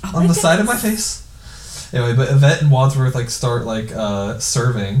on the side of my face. Anyway, but Yvette and Wadsworth like start like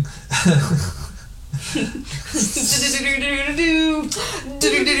serving.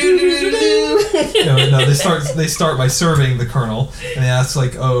 No, they start by serving the Colonel, and they ask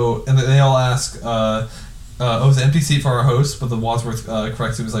like, oh, and they all ask, oh, it's an empty seat for our host, but the Wadsworth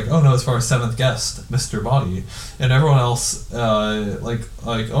corrects it, was like, oh no, it's for our 7th guest, Mr. Body, and everyone else like,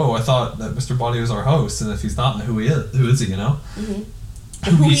 oh, I thought that Mr. Body was our host, and if he's not, who is he, you know?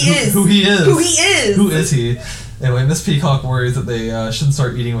 Who he is he? Anyway, Miss Peacock worries that they shouldn't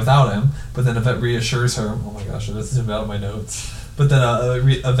start eating without him, but then Yvette reassures her. Oh my gosh, I just zoomed out of my notes. But then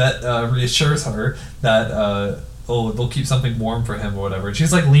Yvette reassures her that they'll keep something warm for him or whatever. And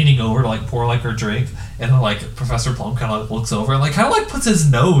she's like leaning over to like pour like her drink, and then like Professor Plum kind of like looks over and like kind of like puts his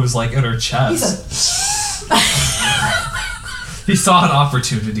nose like in her chest. He saw an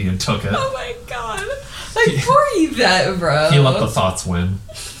opportunity and took it. Oh my god. Like, poor Yvette, bro. He let the thoughts win.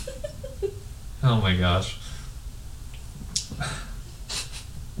 Oh my gosh.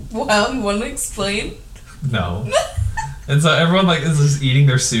 Well, you want to explain? No. And so everyone like is just eating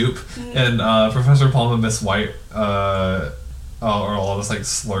their soup, and Professor Plum and Miss White are all just like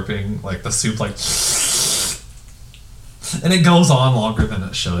slurping like the soup like, and it goes on longer than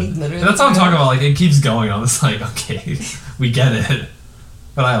it should. And that's what I'm talking about. Like it keeps going on. It's like, okay, we get it.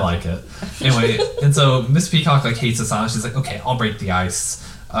 But I like it. Anyway, and so Miss Peacock like hates the silence. She's like, okay, I'll break the ice.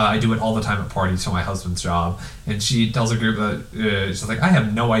 I do it all the time at parties for my husband's job. And she tells a group that she's like, I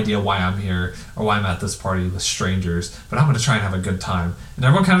have no idea why I'm here or why I'm at this party with strangers, but I'm going to try and have a good time. And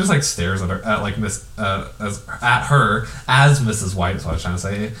everyone kind of just like stares at her, at her as Mrs. White. Is what I was trying to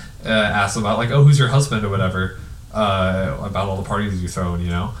say. Asks about like, oh, who's your husband or whatever. About all the parties you throw, you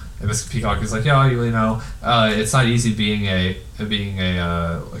know. And Miss Peacock is like, yeah, you know, it's not easy being a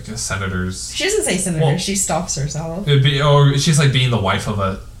like a senator's. She doesn't say senator. Well, she stops herself. Or she's like being the wife of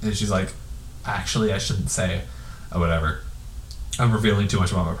a, and she's like, actually, I shouldn't say, or whatever. I'm revealing too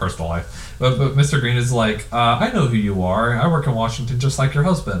much about my personal life. But Mr. Green is like, I know who you are. I work in Washington just like your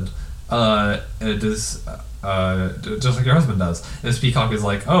husband. Just like your husband does. And Miss Peacock is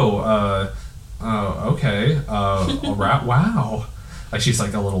like, okay, wow. Like she's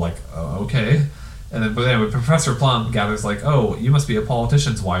like a little like, oh, okay. And then, but anyway, Professor Plum gathers like, oh, you must be a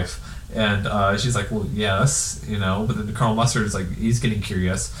politician's wife. And she's like, well, yes, you know. But then Colonel Mustard is like, he's getting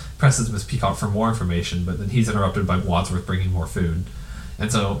curious, presses Miss Peacock for more information, but then he's interrupted by Wadsworth bringing more food. And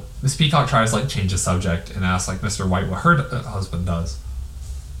so Miss Peacock tries to like change the subject and asks like Mr. White what her husband does.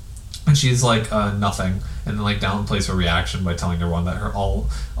 And she's like, nothing. And then like downplays her reaction by telling everyone that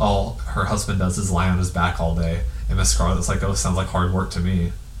all her husband does is lie on his back all day. And Miss Scarlet's like, oh, sounds like hard work to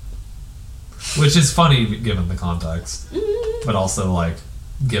me. Which is funny given the context. But also like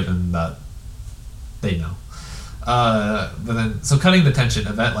given that they know. But then, so cutting the tension,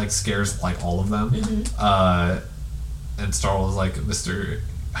 Yvette like scares like all of them. And Starl is like, Mr.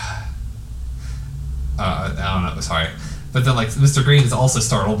 I don't know, sorry. But then like Mr. Green is also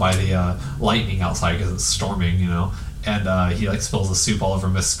startled by the lightning outside because it's storming, you know. And he like spills the soup all over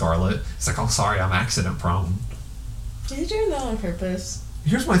Miss Scarlet. He's like, oh, sorry, I'm accident prone. Is he doing that on purpose?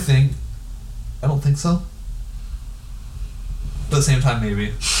 Here's my thing. I don't think so. But at the same time,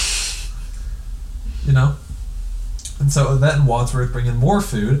 maybe. You know? And so Yvette and Wadsworth bring in more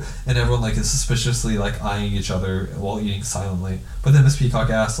food, and everyone like is suspiciously like eyeing each other while eating silently. But then Miss Peacock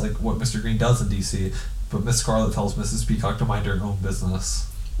asks like what Mr. Green does in DC, but Miss Scarlet tells Mrs. Peacock to mind her own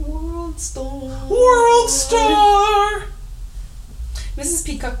business. World Star. World Star! Mrs.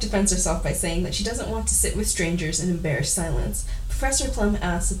 Peacock defends herself by saying that she doesn't want to sit with strangers in embarrassed silence. Professor Plum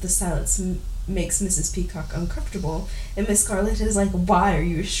asks if the silence makes Mrs. Peacock uncomfortable, and Miss Scarlet is like, why are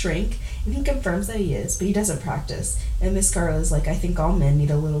you a shrink? And he confirms that he is, but he doesn't practice. And Miss Scarlet is like, I think all men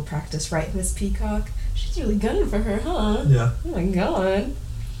need a little practice, right, Miss Peacock? She's really gunning for her, huh? Yeah. Oh my god.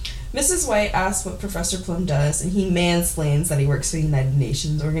 Mrs. White asks what Professor Plum does, and he mansplains that he works for the United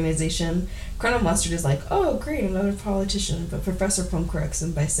Nations organization. Colonel Mustard is like, oh, great, another politician, but Professor Plum corrects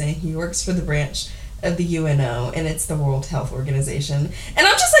him by saying he works for the branch of the UNO, and it's the World Health Organization. And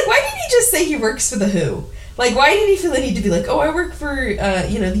I'm just like, why didn't he just say he works for the WHO? Like, why did he feel the need to be like, oh, I work for, the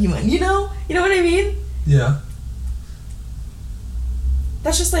UN, you know? You know what I mean? Yeah.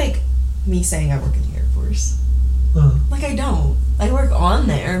 That's just like me saying I work in the Air Force. Uh, Like, I don't. I work on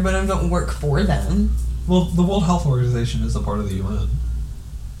there, but I don't work for them. well, the World Health Organization is a part of the UN.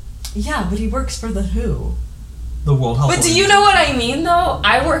 Yeah, but he works for the WHO. The World Health But do you know what I mean, though?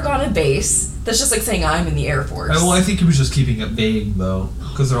 I work on a base. That's just like saying I'm in the Air Force. Well, I think he was just keeping it vague, though,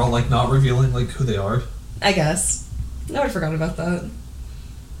 because they're all like not revealing like who they are. I guess. I would have forgotten about that.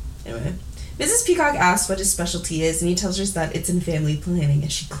 Anyway. Mrs. Peacock asks what his specialty is, and he tells her that it's in family planning,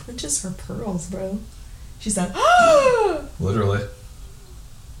 and she clenches her pearls, bro. She's like, Literally.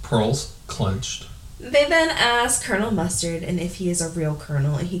 Pearls clenched. They then ask Colonel Mustard and if he is a real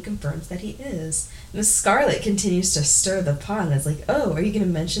colonel, and he confirms that he is. Miss Scarlet continues to stir the pot and is like, oh, are you going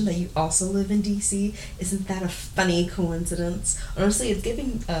to mention that you also live in D.C.? Isn't that a funny coincidence? Honestly, it's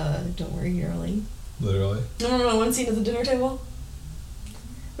giving, don't worry, darling. Literally. No, one scene at the dinner table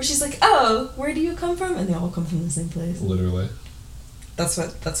where she's like, oh, where do you come from? And they all come from the same place. Literally. That's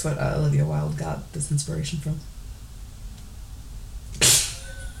what Olivia Wilde got this inspiration from.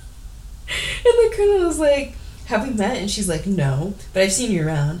 And the colonel is like, have we met? And she's like, no, but I've seen you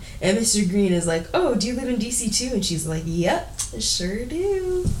around. And Mr. Green is like, oh, do you live in DC too? And she's like, yep, I sure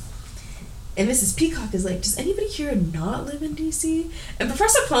do. And Mrs. Peacock is like, does anybody here not live in DC? And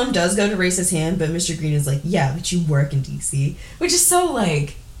Professor Plum does go to raise his hand, but Mr. Green is like, yeah, but you work in DC. Which is so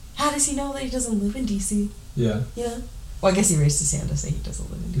like, how does he know that he doesn't live in DC? Yeah. You know? Well, I guess he raised his hand to say he doesn't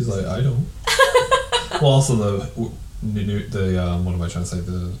live in DC. He's like, I don't. Well, also the what am I trying to say?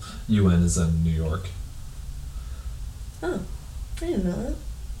 The UN is in New York. Oh, I didn't know that.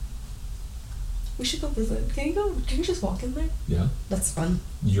 We should go visit. Can you just walk in there? Yeah. That's fun.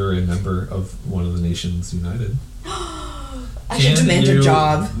 You're a member of one of the Nations United. I should demand a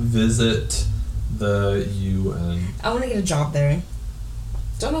job. Visit the UN. I want to get a job there.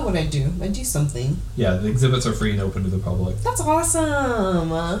 Don't know what I do. I do something. Yeah, the exhibits are free and open to the public. That's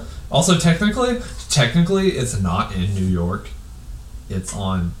awesome. Also, technically, it's not in New York. It's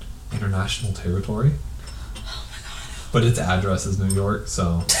on international territory. Oh my god. But its address is New York,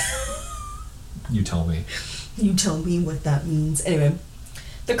 so you tell me. You tell me what that means. Anyway,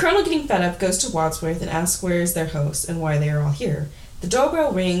 the colonel, getting fed up, goes to Wadsworth and asks where is their host and why they are all here. The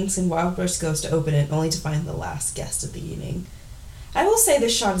doorbell rings and Wadsworth goes to open it, only to find the last guest of the evening. I will say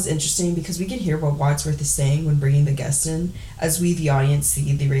this shot is interesting because we can hear what Wadsworth is saying when bringing the guest in, as we, the audience,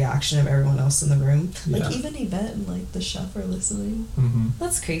 see the reaction of everyone else in the room. Like, Yeah. even Yvette and, like, the chef are listening. Mm-hmm.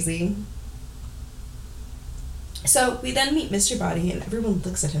 That's crazy. So, we then meet Mr. Body, and everyone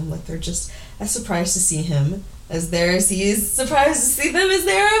looks at him like they're just as surprised to see him as he is surprised to see them as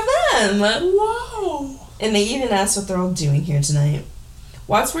they are of them. Wow! And they even ask what they're all doing here tonight.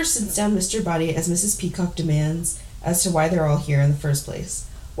 Wadsworth sits down Mr. Body as Mrs. Peacock demands as to why they're all here in the first place.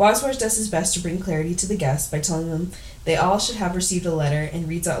 Wadsworth does his best to bring clarity to the guests by telling them they all should have received a letter, and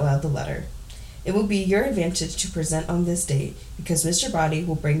reads out loud the letter. It will be your advantage to present on this date, because Mr. Body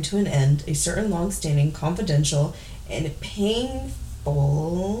will bring to an end a certain long-standing, confidential, and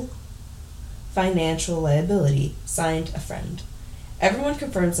painful financial liability, signed a friend. Everyone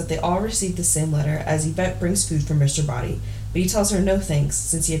confirms that they all received the same letter as Yvette brings food for Mr. Body, but he tells her no thanks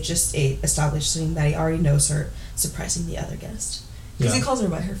since he had just ate, establishing that he already knows her, surprising the other guest. Because he calls her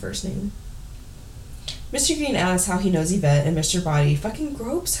by her first name. Mr. Green asks how he knows Yvette, and Mr. Body fucking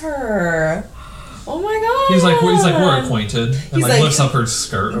gropes her. Oh my god. He's like, we're acquainted. And He's like, lifts up her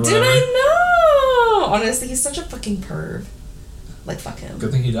skirt or whatever. Did I know? Honestly, he's such a fucking perv. Like, fuck him.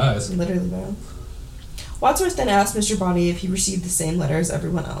 Good thing he dies. Literally, bro. Wadsworth then asks Mr. Body if he received the same letter as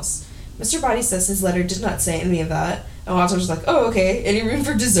everyone else. Mr. Body says his letter did not say any of that, and Wadsworth's like, oh, okay, any room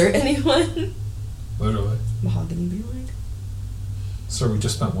for dessert, anyone? Literally. Mahogany be like. Sir, we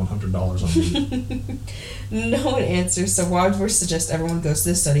just spent $100 on meat. No one answers, so Wadsworth suggests everyone goes to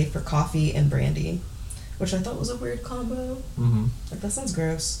the study for coffee and brandy, which I thought was a weird combo. Mm-hmm. Like, that sounds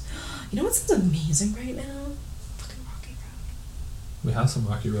gross. You know what sounds amazing right now? Fucking Rocky Road. We have some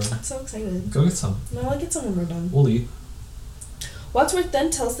Rocky Road. I'm so excited. Go get some. No, I'll get some when we're done. We'll eat. Wadsworth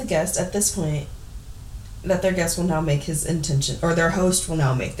then tells the guest at this point that their guest will now make his intention, or their host will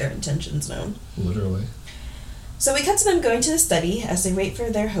now make their intentions known. Literally. So we cut to them going to the study as they wait for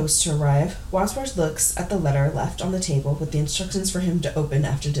their host to arrive. Wadsworth looks at the letter left on the table with the instructions for him to open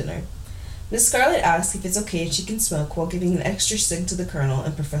after dinner. Miss Scarlet asks if it's okay if she can smoke while giving an extra cig to the Colonel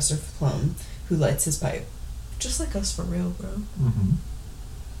and Professor Plum, who lights his pipe. Just like us for real, bro. Mm-hmm.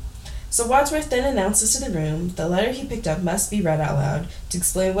 So Wadsworth then announces to the room the letter he picked up must be read out loud to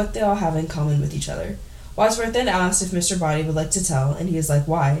explain what they all have in common with each other. Wadsworth then asks if Mr. Body would like to tell, and he is like,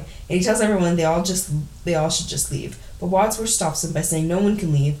 why? And he tells everyone they all should just leave. But Wadsworth stops him by saying no one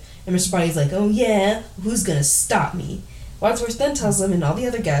can leave, and Mr. Body's like, oh yeah, who's gonna stop me? Wadsworth then tells them and all the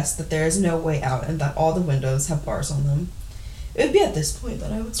other guests that there is no way out and that all the windows have bars on them. It would be at this point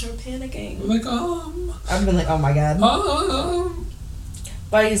that I would start panicking. Like, I've been like, oh my god.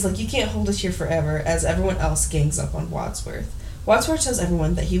 Body's like, you can't hold us here forever, as everyone else gangs up on Wadsworth. Wadsworth tells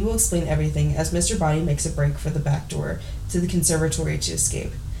everyone that he will explain everything as Mr. Body makes a break for the back door to the conservatory to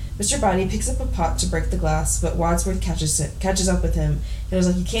escape. Mr. Body picks up a pot to break the glass, but Wadsworth catches up with him and was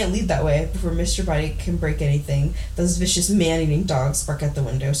like, you can't leave that way. Before Mr. Body can break anything, those vicious man-eating dogs bark at the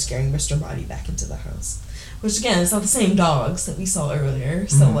window, scaring Mr. Body back into the house. Which, again, it's not the same dogs that we saw earlier,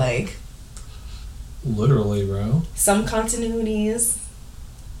 so, like... Literally, bro. Some continuities.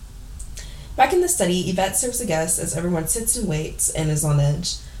 Back in the study, Yvette serves the guests as everyone sits and waits and is on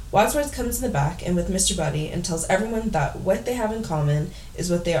edge. Wadsworth comes in the back and with Mr. Body and tells everyone that what they have in common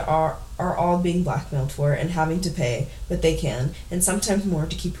is what they are all being blackmailed for and having to pay what they can, and sometimes more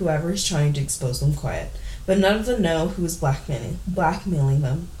to keep whoever is trying to expose them quiet. But none of them know who is blackmailing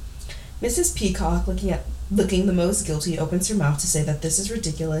them. Mrs. Peacock, looking the most guilty, opens her mouth to say that this is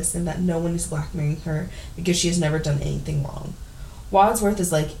ridiculous and that no one is blackmailing her because she has never done anything wrong. Wadsworth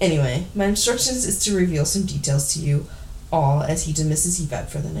is like, anyway, my instructions is to reveal some details to you all as he dismisses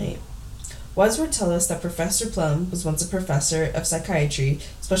Yvette for the night. Wadsworth tells us that Professor Plum was once a professor of psychiatry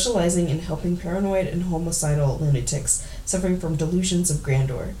specializing in helping paranoid and homicidal lunatics suffering from delusions of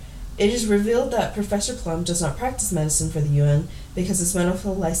grandeur. It is revealed that Professor Plum does not practice medicine for the UN because his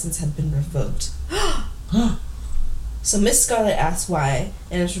medical license had been revoked. So Miss Scarlet asks why,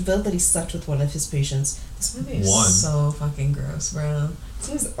 and it's revealed that he slept with one of his patients. This movie is so fucking gross, bro. This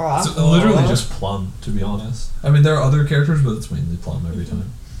movie's awful. It's literally just Plum, to be honest. I mean, there are other characters, but it's mainly Plum every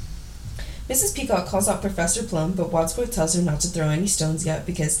time. Mrs. Peacock calls out Professor Plum, but Wadsworth tells her not to throw any stones yet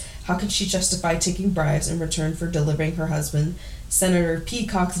because how can she justify taking bribes in return for delivering her husband, Senator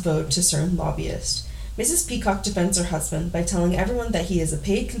Peacock's vote to certain lobbyist? Mrs. Peacock defends her husband by telling everyone that he is a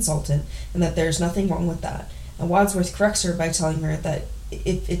paid consultant and that there is nothing wrong with that. And Wadsworth corrects her by telling her that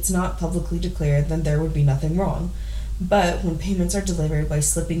if it's not publicly declared, then there would be nothing wrong. But when payments are delivered by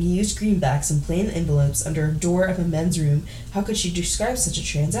slipping used greenbacks in plain envelopes under a door of a men's room, how could she describe such a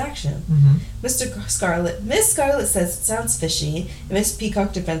transaction? Miss Scarlet says it sounds fishy, and Miss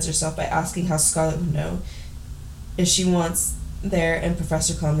Peacock defends herself by asking how Scarlet would know. If she wants there, and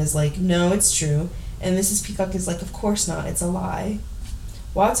Professor Plum is like, no, it's true. And Mrs. Peacock is like, of course not, it's a lie.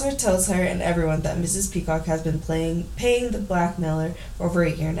 Wadsworth tells her and everyone that Mrs. Peacock has been paying the blackmailer for over a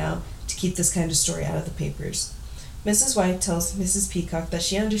year now to keep this kind of story out of the papers. Mrs. White tells Mrs. Peacock that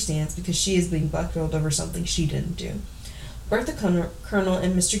she understands because she is being blackmailed over something she didn't do. Both the Colonel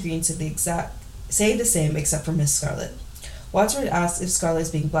and Mr. Green say the same except for Miss Scarlet. Wadsworth asks if Scarlet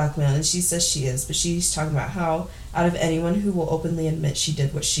is being blackmailed, and she says she is, but she's talking about how, out of anyone who will openly admit she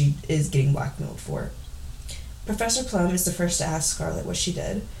did what she is getting blackmailed for. Professor Plum is the first to ask Scarlet what she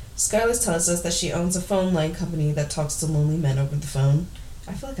did. Scarlet tells us that she owns a phone line company that talks to lonely men over the phone.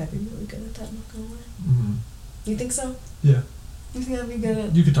 I feel like I'd be really good at that, I'm not gonna lie. You think so? Yeah. You think that'd be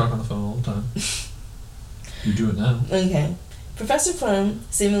good? You could talk on the phone all the time. You do it now. Okay. Professor Plum,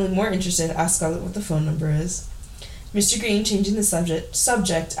 seemingly more interested, asks Scarlet what the phone number is. Mr. Green, changing the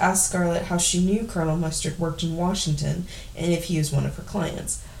subject, asks Scarlet how she knew Colonel Mustard worked in Washington and if he was one of her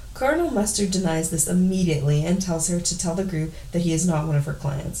clients. Colonel Mustard denies this immediately and tells her to tell the group that he is not one of her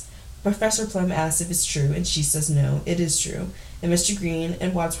clients. Professor Plum asks if it's true, and she says no, it is true, and Mr. Green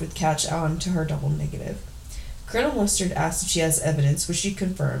and Wadsworth catch on to her double negative. Colonel Mustard asks if she has evidence, which she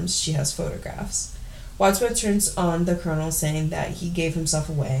confirms she has photographs. Wadsworth turns on the Colonel, saying that he gave himself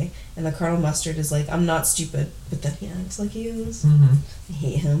away, and the Colonel Mustard is like, I'm not stupid, but then he acts like he is. Mm-hmm. I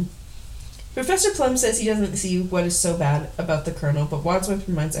hate him. Professor Plum says he doesn't see what is so bad about the Colonel, but Wadsworth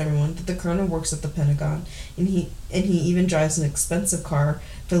reminds everyone that the Colonel works at the Pentagon, and he even drives an expensive car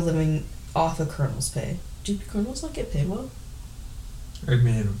for living off the Colonel's pay. Do Colonels not get paid well? I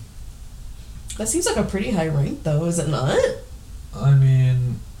mean, That seems like a pretty high rank, though, is it not?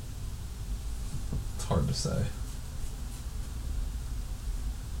 it's hard to say.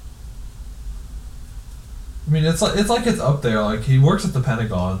 It's up there. Like, he works at the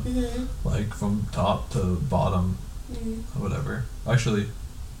Pentagon, Mm-hmm. like from top to bottom, whatever. Actually,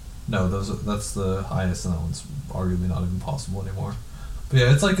 no, that's the highest, and that one's arguably not even possible anymore. But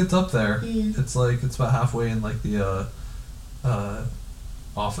yeah, it's up there. Mm. It's about halfway in like the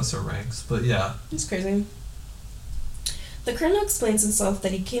officer ranks. But yeah, It's crazy. The Colonel explains himself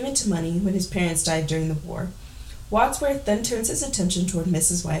that he came into money when his parents died during the war. Wadsworth then turns his attention toward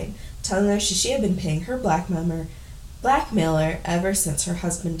Mrs. White, telling her she had been paying her blackmailer ever since her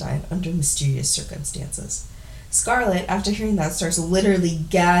husband died under mysterious circumstances. Scarlet, after hearing that, starts literally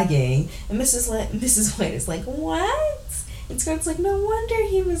gagging, and Mrs. White is like, "What?" And Scarlet's like, "No wonder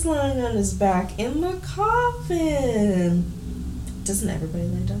he was lying on his back in the coffin." Doesn't everybody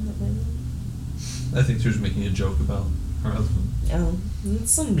lie down that way? I think she was making a joke about her husband. Oh,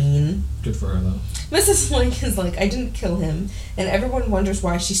 that's so mean. Good for her though. Mrs. White is like, I didn't kill him, and everyone wonders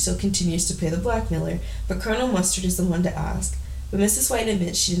why she still continues to pay the blackmailer, but Colonel Mustard is the one to ask. But Mrs. White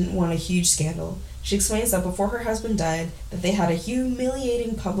admits she didn't want a huge scandal. She explains that before her husband died, that they had a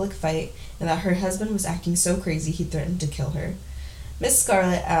humiliating public fight, and that her husband was acting so crazy he threatened to kill her. Miss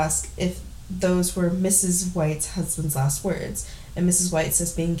Scarlet asks if those were Mrs. White's husband's last words, and Mrs. White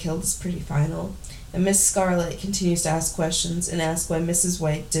says being killed is pretty final. And Miss Scarlet continues to ask questions and asks what Mrs.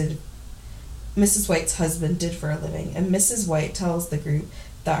 White's husband did for a living, and Mrs. White tells the group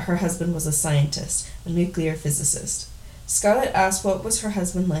that her husband was a scientist, a nuclear physicist. Scarlet asks what was her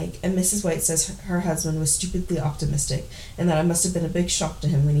husband like, and Mrs. White says her husband was stupidly optimistic, and that it must have been a big shock to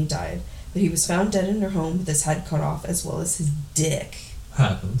him when he died. But he was found dead in her home with his head cut off, as well as his dick.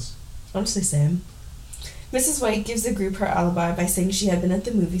 Happens. Honestly, same. Mrs. White gives the group her alibi by saying she had been at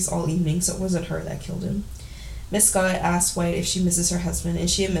the movies all evening, so it wasn't her that killed him. Miss Scarlet asks White if she misses her husband, and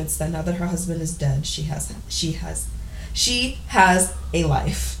she admits that now that her husband is dead, she has a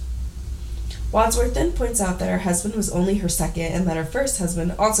life. Wadsworth then points out that her husband was only her second, and that her first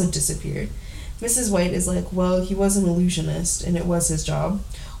husband also disappeared. Mrs. White is like, well, he was an illusionist, and it was his job.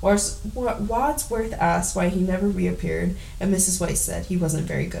 Wadsworth asks why he never reappeared, and Mrs. White said he wasn't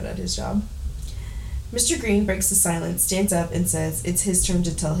very good at his job. Mr. Green breaks the silence, stands up, and says it's his turn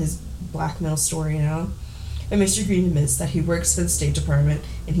to tell his blackmail story now. And Mr. Green admits that he works for the State Department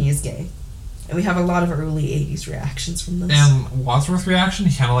and he is gay. And we have a lot of early 80s reactions from this. And Wadsworth's reaction,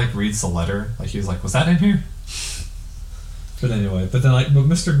 he kind of reads the letter. He was like, was that in here? But anyway, but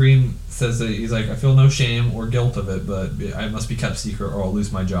Mr. Green says that he's like, I feel no shame or guilt of it, but I must be kept secret or I'll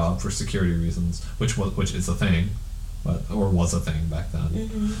lose my job for security reasons, which is a thing, or was a thing back then.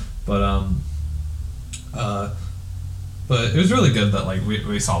 Mm-hmm. But it was really good that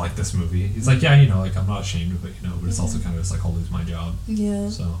we saw this movie. He's like, yeah, I'm not ashamed of it, but it's also kind of just I'll lose my job. Yeah.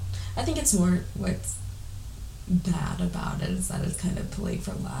 So I think it's more what's bad about it is that it's kind of played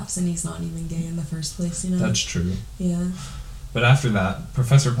for laughs, and he's not even gay in the first place. That's true. Yeah. But after that,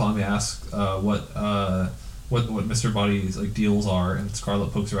 Professor Plum asks what Mr. Body's deals are, and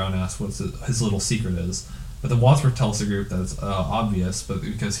Scarlet pokes around and asks what his little secret is. But then Wadsworth tells the group that it's obvious, but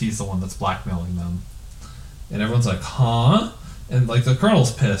because he's the one that's blackmailing them. And everyone's like, huh? And the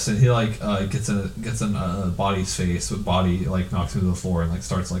Colonel's pissed, and he gets in Body's face with Body knocks him to the floor and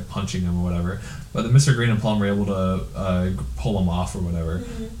starts punching him or whatever. But then Mr. Green and Plum are able to pull him off or whatever.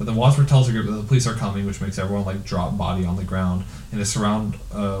 Mm-hmm. But then Wadsworth tells the group that the police are coming, which makes everyone drop Body on the ground and to surround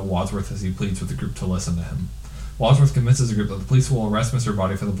Wadsworth as he pleads with the group to listen to him. Wadsworth convinces the group that the police will arrest Mr.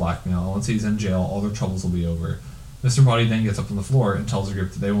 Body for the blackmail, and once he's in jail, all their troubles will be over. Mr. Body then gets up on the floor and tells the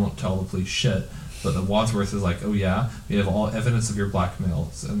group that they won't tell the police shit. But the Wadsworth is like, oh yeah, we have all evidence of your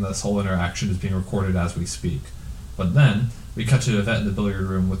blackmail, and this whole interaction is being recorded as we speak. But then, We cut to Yvette in the billiard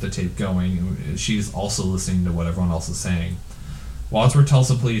room with the tape going, and she's also listening to what everyone else is saying. Wadsworth tells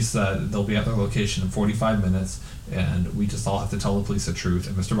the police that they'll be at their location in 45 minutes, and we just all have to tell the police the truth,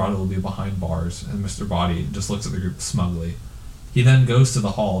 and Mr. Body will be behind bars, and Mr. Body just looks at the group smugly. He then goes to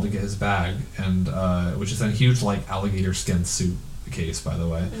the hall to get his bag, and which is in a huge, like, alligator skin suit case, by the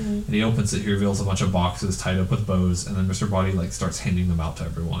way. And he opens it, he reveals a bunch of boxes tied up with bows, and then Mr. Body, like, starts handing them out to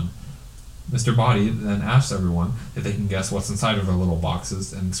everyone. Mr. Body then asks everyone if they can guess what's inside of their little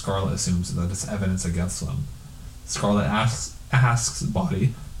boxes, and Scarlet assumes that it's evidence against them. Scarlet asks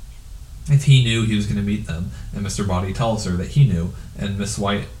Body if he knew he was going to meet them, and Mr. Body tells her that he knew, and Miss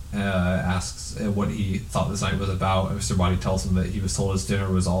White asks what he thought this night was about, and Mr. Body tells him that he was told his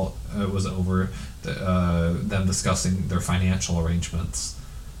dinner was over them discussing their financial arrangements.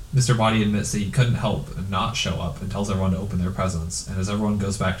 Mr. Body admits that he couldn't help not show up and tells everyone to open their presents, and as everyone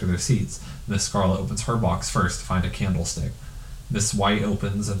goes back to their seats, Miss Scarlet opens her box first to find a candlestick. Miss White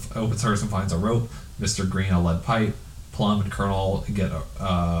opens hers and finds a rope, Mr. Green a lead pipe, Plum and Colonel get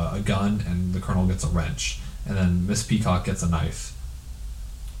a gun, and the Colonel gets a wrench, and then Miss Peacock gets a knife.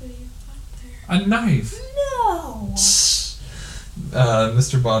 What do you got there? A knife! No!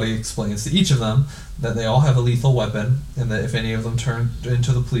 Mr. Body explains to each of them that they all have a lethal weapon, and that if any of them turn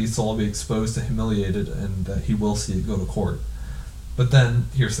into the police, they'll all be exposed and humiliated, and that he will see it go to court. But then,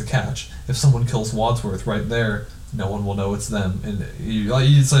 here's the catch. If someone kills Wadsworth right there, no one will know it's them. And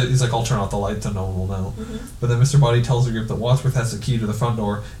he's like, I'll turn off the lights and no one will know. But then Mr. Body tells the group that Wadsworth has the key to the front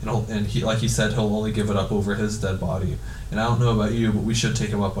door, and he, like he said, he'll only give it up over his dead body. And I don't know about you, but we should take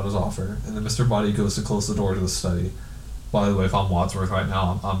him up on his offer. And then Mr. Body goes to close the door to the study. By the way, if I'm Wadsworth right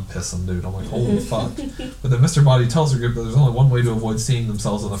now, I'm pissing, dude. I'm like, holy fuck. But then Mr. Body tells the group that there's only one way to avoid seeing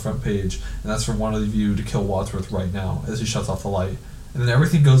themselves on the front page, and that's for one of you to kill Wadsworth right now, as he shuts off the light. And then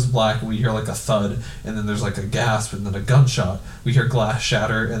everything goes black, and we hear like a thud, and then there's like a gasp, and then a gunshot. We hear glass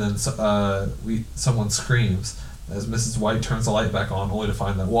shatter, and then someone screams as Mrs. White turns the light back on, only to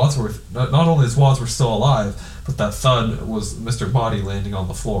find that Wadsworth, not only is Wadsworth still alive, but that thud was Mr. Body landing on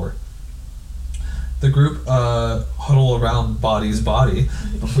the floor. The group huddle around Body's body,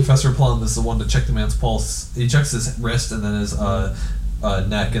 but Professor Plum is the one to check the man's pulse. He checks his wrist and then his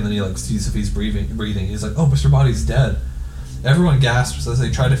neck, and then he like sees if he's breathing. He's like, "Oh, Mr. Body's dead." Everyone gasps as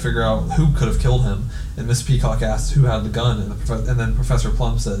they try to figure out who could have killed him, and Miss Peacock asks who had the gun, and then Professor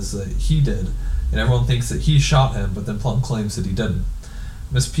Plum says that he did, and everyone thinks that he shot him, but then Plum claims that he didn't.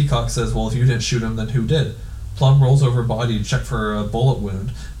 Miss Peacock says, well, if you didn't shoot him, then who did? Plum rolls over Body to check for a bullet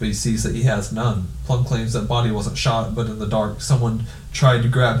wound, but he sees that he has none. Plum claims that Body wasn't shot, but in the dark, someone tried to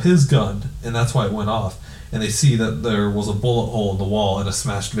grab his gun, and that's why it went off. And they see that there was a bullet hole in the wall and a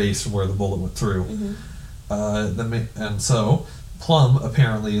smashed vase where the bullet went through. And so, Plum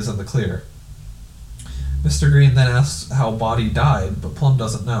apparently is in the clear. Mr. Green then asks how Body died, but Plum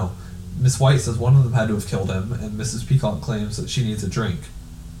doesn't know. Miss White says one of them had to have killed him, and Mrs. Peacock claims that she needs a drink.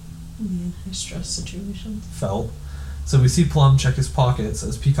 High stress situation. Felt. So we see Plum check his pockets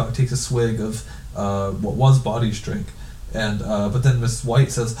as Peacock takes a swig of what was Body's drink. And but then Miss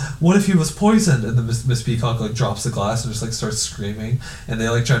White says, "What if he was poisoned?" And then Miss Peacock like drops the glass and just like starts screaming. And they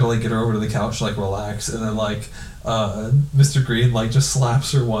like try to like get her over to the couch to like relax. And then like Mr. Green like just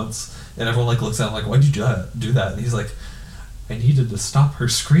slaps her once, and everyone like looks at him like, "Why'd you do that?" And he's like, "I needed to stop her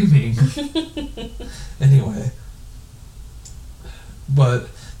screaming." Anyway, but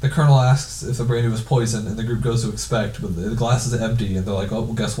the Colonel asks if the brandy was poisoned, and the group goes to expect, but the glass is empty, and they're like, "Oh,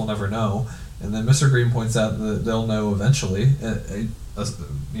 well, guess we'll never know." And then Mr. Green points out that they'll know eventually,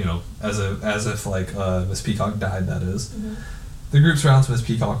 you know, as if like Miss Peacock died, that is. Mm-hmm. The group surrounds Miss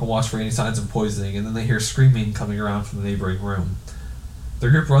Peacock and watch for any signs of poisoning, and then they hear screaming coming around from the neighboring room. The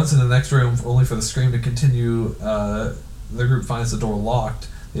group runs into the next room only for the scream to continue. The group finds the door locked,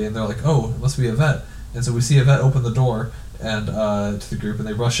 and they're like, "Oh, it must be Yvette." And so we see Yvette open the door and to the group, and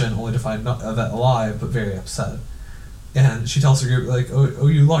they rush in only to find Yvette alive but very upset. And she tells the group, like, oh,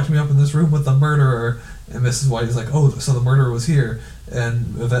 you locked me up in this room with the murderer. And Mrs. White is like, "Oh, so the murderer was here?"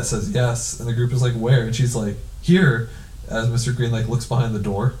 And Yvette says, "Yes." And the group is like, "Where?" And she's like, "Here." As Mr. Green, like, looks behind the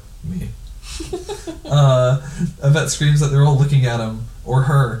door. Me. Yvette screams that they're all looking at him, or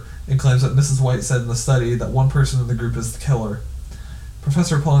her, and claims that Mrs. White said in the study that one person in the group is the killer.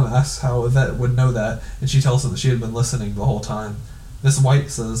 Professor Plum asks how Yvette would know that, and she tells him that she had been listening the whole time. Miss White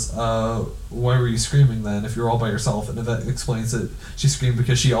says, "Why were you screaming then, if you're all by yourself?" And Yvette explains that she screamed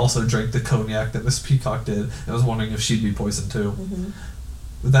because she also drank the cognac that Miss Peacock did, and was wondering if she'd be poisoned too. Mm-hmm.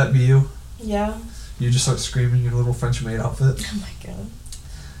 Would that be you? Yeah. You just start screaming in your little French maid outfit? Oh my god.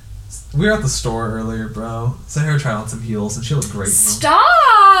 We were at the store earlier, bro. Sarah tried on some heels, and she looked great in them.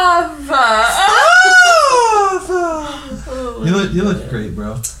 Stop! Stop! You look great,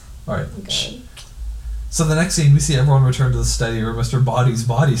 bro. All right. God. So the next scene, we see everyone return to the study where Mr. Body's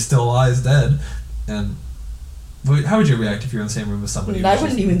body still lies dead. And how would you react if you're in the same room with somebody? I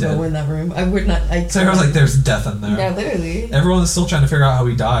wouldn't even go in that room. I would not. So everyone's like, there's death in there. Yeah, literally. Everyone is still trying to figure out how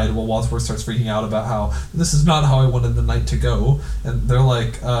he died. Well, Wadsworth starts freaking out about how this is not how I wanted the night to go. And they're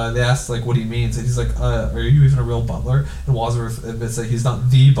like, they ask like what he means, and he's like, are you even a real butler? And Wadsworth admits that he's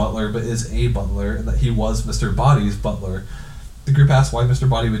not the butler, but is a butler, and that he was Mr. Body's butler. The group asks why Mr.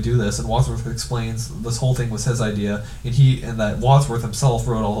 Body would do this, and Wadsworth explains this whole thing was his idea, and that Wadsworth himself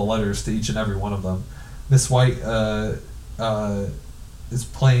wrote all the letters to each and every one of them. Miss White is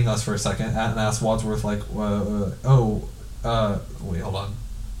playing us for a second and asks Wadsworth like, wait, hold on.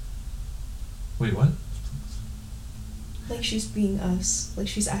 Wait, what? Like she's being us. Like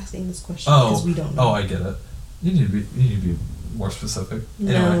she's asking this question because we don't know. Oh, I get it. You need to be more specific.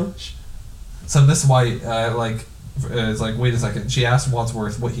 No. Anyway, so Miss White is like, wait a second. She asked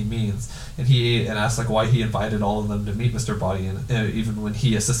Wadsworth what he means, and asked like why he invited all of them to meet Mr. Body, and even when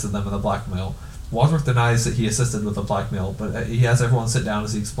he assisted them in the blackmail. Wadsworth denies that he assisted with the blackmail, but he has everyone sit down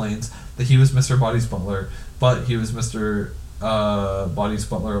as he explains that he was Mr. Body's butler, but he was Mr. Body's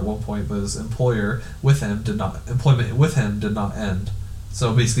butler at one point, but his employment with him did not end.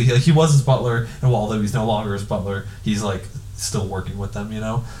 So basically, he was his butler, and although he's no longer his butler, he's like still working with them, you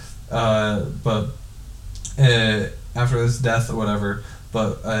know. But after his death or whatever.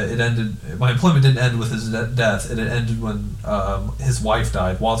 But it ended. My employment didn't end with his death. It ended when his wife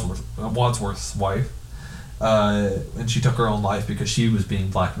died, Wadsworth's wife, and she took her own life because she was being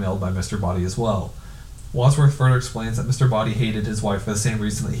blackmailed by Mr. Body as well. Wadsworth further explains that Mr. Body hated his wife for the same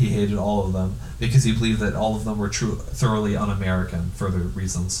reason that he hated all of them, because he believed that all of them were thoroughly un-American for their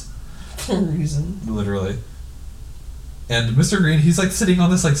reasons. Literally. And Mr. Green, he's like sitting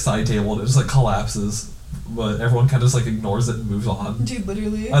on this like side table and it just like collapses. But everyone kind of just like ignores it and moves on. Dude,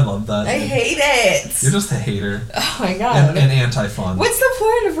 literally. I love that. I hate it. You're just a hater. Oh my god. And anti-fun. What's the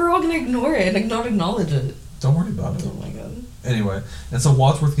point if we're all gonna ignore it and not acknowledge it? Don't worry about it. Oh my god. Anyway, and so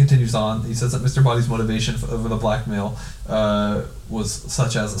Wadsworth continues on. He says that Mr. Body's motivation for the blackmail was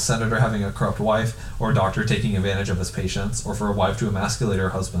such as a senator having a corrupt wife, or a doctor taking advantage of his patients, or for a wife to emasculate her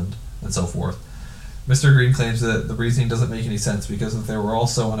husband, and so forth. Mr. Green claims that the reasoning doesn't make any sense because if they were all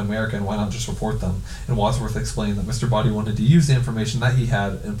so un-American, why not just report them? And Wadsworth explained that Mr. Body wanted to use the information that he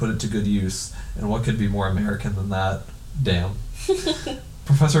had and put it to good use, and what could be more American than that? Damn.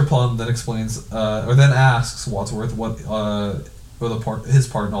 Professor Plum then explains, or then asks Wadsworth what his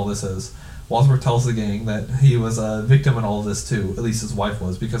part in all this is. Wadsworth tells the gang that he was a victim in all of this too, at least his wife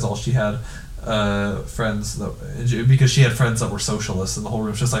was, because all she had because she had friends that were socialists, and the whole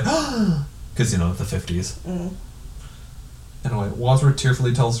room's just like, because, you know, the 50s. Anyway, Wadsworth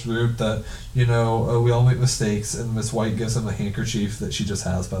tearfully tells the group that, we all make mistakes, and Miss White gives him a handkerchief that she just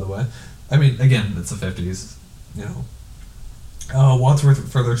has, by the way. I mean, again, it's the 50s, Wadsworth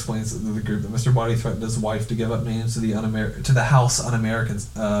further explains to the group that Mr. Body threatened his wife to give up names to the House Un-Americans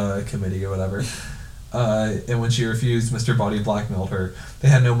Committee or whatever. And when she refused, Mr. Body blackmailed her. They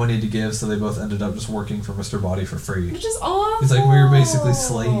had no money to give, so they both ended up just working for Mr. Body for free. Which is awful. It's like we were basically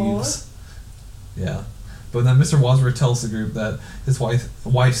slaves. Yeah. But then Mr. Wadsworth tells the group that his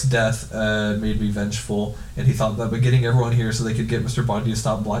wife's death made me vengeful, and he thought that by getting everyone here so they could get Mr. Body to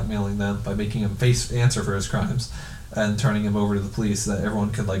stop blackmailing them by making him answer for his crimes and turning him over to the police, that everyone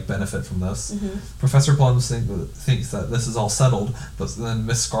could benefit from this. Mm-hmm. Professor Plum thinks that this is all settled, but then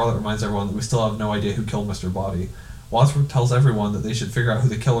Miss Scarlet reminds everyone that we still have no idea who killed Mr. Body. Wadsworth tells everyone that they should figure out who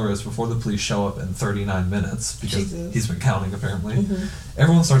the killer is before the police show up in 39 minutes, because he's been counting, apparently. Mm-hmm.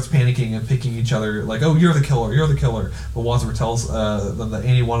 Everyone starts panicking and picking each other, like, oh, you're the killer. But Wadsworth tells them that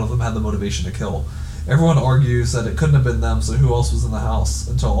any one of them had the motivation to kill. Everyone argues that it couldn't have been them, so who else was in the house?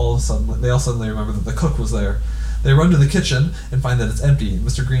 Until all of a sudden, they all suddenly remember that the cook was there. They run to the kitchen and find that it's empty.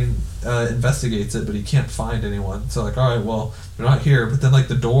 Mr. Green investigates it, but he can't find anyone. So all right, well, they're not here. But then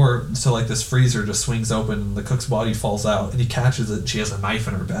the door to this freezer just swings open and the cook's body falls out, and he catches it and she has a knife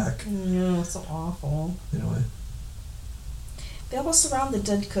in her back. Yeah, it's so awful. Anyway. They all surround the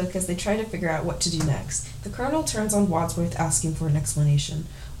dead cook as they try to figure out what to do next. The colonel turns on Wadsworth, asking for an explanation.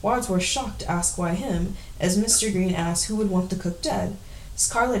 Wadsworth, shocked, asks why him, as Mr. Green asks who would want the cook dead.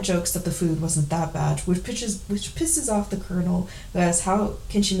 Scarlet jokes that the food wasn't that bad, which pisses off the colonel, who asks how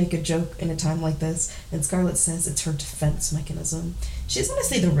can she make a joke in a time like this, and Scarlet says it's her defense mechanism. She's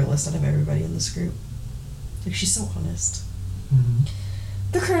honestly the realest out of everybody in this group. She's so honest. Mm-hmm.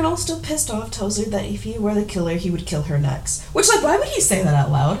 The colonel, still pissed off, tells her that if he were the killer, he would kill her next. Which, why would he say that out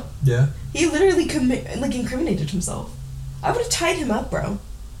loud? Yeah. He literally incriminated himself. I would have tied him up, bro.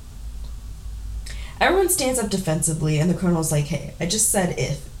 Everyone stands up defensively, and the colonel's like, hey, I just said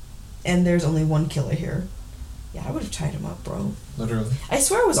if, and there's only one killer here. Yeah, I would have tied him up, bro. Literally. I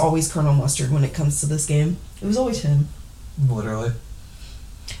swear it was always Colonel Mustard when it comes to this game. It was always him. Literally.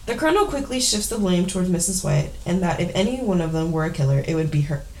 The colonel quickly shifts the blame towards Mrs. White, and that if any one of them were a killer, it would be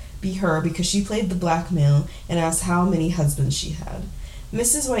her because she played the blackmail and asked how many husbands she had.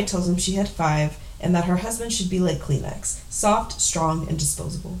 Mrs. White tells him she had 5, and that her husband should be like Kleenex, soft, strong, and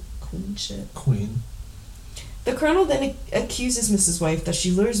disposable. Queen shit. Queen. The colonel then accuses Mrs. White that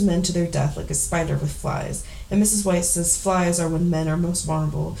she lures men to their death like a spider with flies, and Mrs. White says flies are when men are most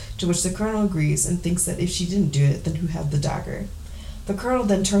vulnerable, to which the colonel agrees and thinks that if she didn't do it, then who had the dagger? The colonel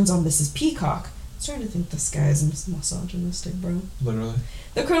then turns on Mrs. Peacock. I'm starting to think this guy is misogynistic, bro. Literally.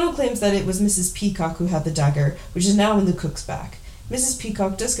 The colonel claims that it was Mrs. Peacock who had the dagger, which is now in the cook's back. Mrs.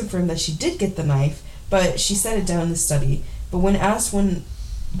 Peacock does confirm that she did get the knife, but she set it down in the study, but when asked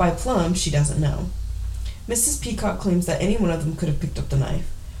by Plum, she doesn't know. Mrs. Peacock claims that any one of them could have picked up the knife.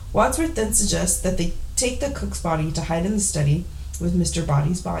 Wadsworth then suggests that they take the cook's body to hide in the study with Mr.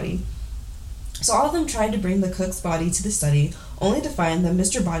 Body's body. So all of them tried to bring the cook's body to the study, only to find that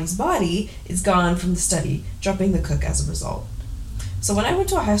Mr. Body's body is gone from the study, dropping the cook as a result. So when I went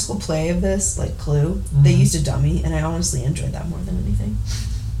to a high school play of this, like Clue, they used a dummy, and I honestly enjoyed that more than anything.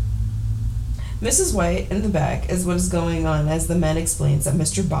 Mrs. White in the back is what is going on as the man explains that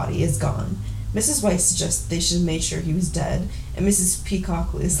Mr. Body is gone. Mrs. White suggests they should have made sure he was dead, and Mrs.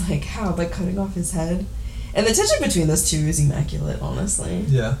 Peacock is like, how, by cutting off his head? And the tension between those two is immaculate, honestly.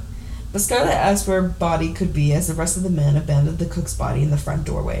 Yeah. But Scarlett asks where Body could be as the rest of the men abandoned the cook's body in the front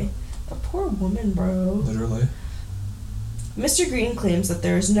doorway. The poor woman, bro. Literally. Mr. Green claims that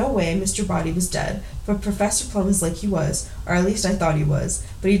there is no way Mr. Body was dead, but Professor Plum is like he was, or at least I thought he was,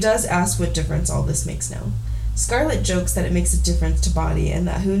 but he does ask what difference all this makes now. Scarlett jokes that it makes a difference to Body and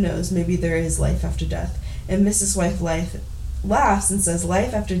that who knows, maybe there is life after death, and Mrs. White laughs and says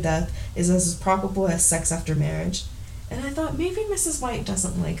life after death is as probable as sex after marriage. And I thought maybe Mrs. White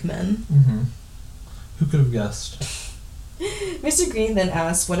doesn't like men. Mm-hmm. Who could have guessed? Mr. Green then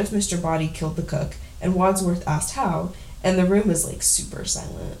asks what if Mr. Body killed the cook, and Wadsworth asked how, and the room is like super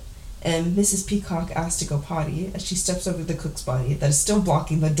silent. And Mrs. Peacock asks to go potty as she steps over the cook's body that is still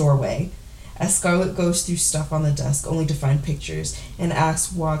blocking the doorway, as Scarlett goes through stuff on the desk only to find pictures and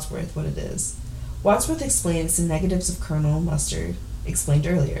asks Wadsworth what it is. Wadsworth explains the negatives of Colonel Mustard explained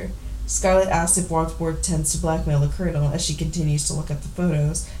earlier. Scarlett asks if Wadsworth tends to blackmail the colonel as she continues to look at the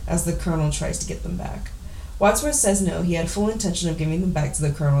photos as the colonel tries to get them back. Wadsworth says no, he had full intention of giving them back to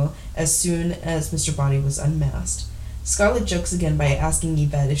the colonel as soon as Mr. Body was unmasked. Scarlett jokes again by asking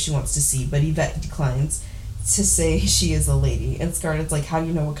Yvette if she wants to see, but Yvette declines to say she is a lady, and Scarlett's like, how do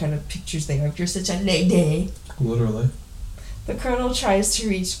you know what kind of pictures they are if you're such a lady? Literally. The colonel tries to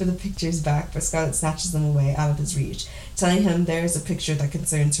reach for the pictures back, but Scarlett snatches them away out of his reach, telling him there is a picture that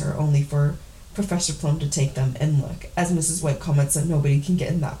concerns her only for Professor Plum to take them and look, as Mrs. White comments that nobody can get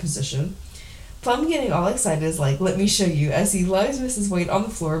in that position. Plum, getting all excited, is like, let me show you, as he lies Mrs. White on the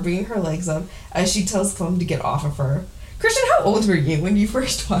floor, bringing her legs up, as she tells Plum to get off of her. Christian, how old were you when you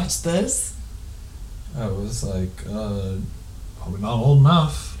first watched this? I was like, probably not old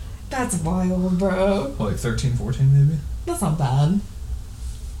enough. That's wild, bro. Like 13, 14 maybe? That's not bad.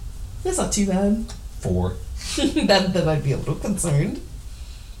 That's not too bad. 4. that I'd be a little concerned.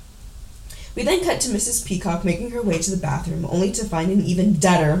 We then cut to Mrs. Peacock making her way to the bathroom, only to find an even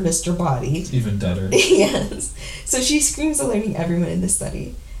deader Mr. Body. Even deader. Yes. So she screams, alerting everyone in the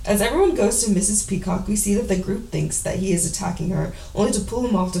study. As everyone goes to Mrs. Peacock, we see that the group thinks that he is attacking her, only to pull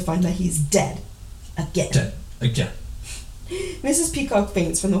him off to find that he's dead. Again. Dead. Again. Mrs. Peacock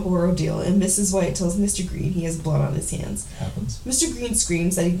faints from the whole ordeal, and Mrs. White tells Mr. Green he has blood on his hands. Happens. Mr. Green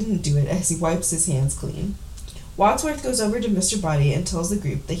screams that he didn't do it as he wipes his hands clean. Wadsworth goes over to Mr. Body and tells the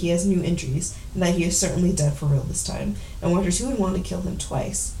group that he has new injuries and that he is certainly dead for real this time, and wonders who would want to kill him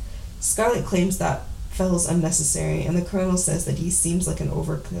twice. Scarlett claims that feels unnecessary, and the colonel says that he seems like an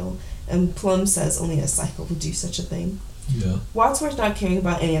overkill, and Plum says only a psycho would do such a thing. Yeah. Wadsworth, not caring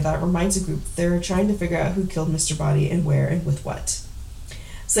about any of that, reminds the group that they're trying to figure out who killed Mr. Body and where and with what.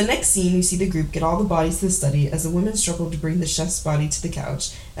 So next scene, we see the group get all the bodies to the study as the women struggle to bring the chef's body to the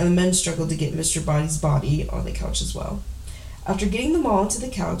couch, and the men struggle to get Mr. Body's body on the couch as well. After getting them all onto the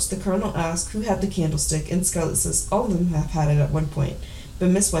couch, the colonel asks who had the candlestick, and Scarlett says all of them have had it at one point, but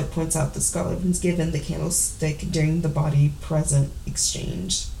Miss White points out that Scarlett was given the candlestick during the body present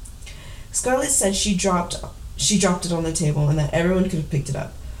exchange. Scarlett said she dropped it on the table and that everyone could have picked it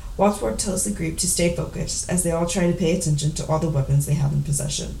up. Wadsworth tells the group to stay focused as they all try to pay attention to all the weapons they have in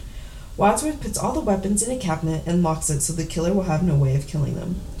possession. Wadsworth puts all the weapons in a cabinet and locks it so the killer will have no way of killing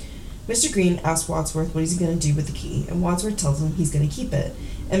them. Mr. Green asks Wadsworth what he's going to do with the key, and Wadsworth tells him he's going to keep it,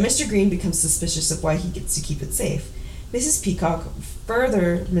 and Mr. Green becomes suspicious of why he gets to keep it safe. Mrs. Peacock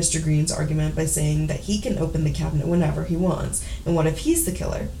furthered Mr. Green's argument by saying that he can open the cabinet whenever he wants, and what if he's the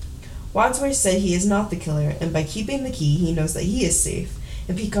killer? Wadsworth said he is not the killer, and by keeping the key, he knows that he is safe.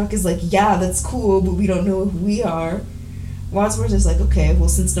 And Peacock is like, yeah, that's cool, but we don't know who we are. Wadsworth is like, okay, well,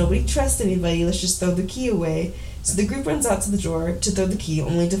 since nobody trusts anybody, let's just throw the key away. So the group runs out to the door to throw the key,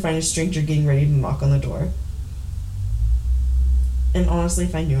 only to find a stranger getting ready to knock on the door. And honestly,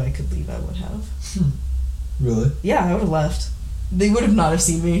 if I knew I could leave, I would have. Really? Yeah, I would have left. They would have not have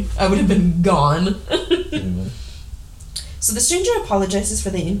seen me. I would have been gone. Anyway. So the stranger apologizes for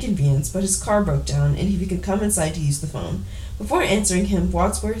the inconvenience, but his car broke down, and he could come inside to use the phone. Before answering him,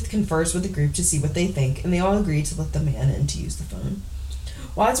 Wadsworth confers with the group to see what they think, and they all agree to let the man in to use the phone.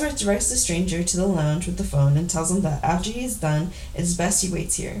 Wadsworth directs the stranger to the lounge with the phone and tells him that after he is done, it is best he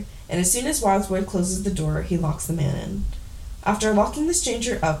waits here, and as soon as Wadsworth closes the door, he locks the man in. After locking the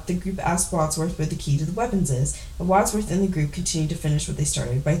stranger up, the group asks Wadsworth where the key to the weapons is, and Wadsworth and the group continue to finish what they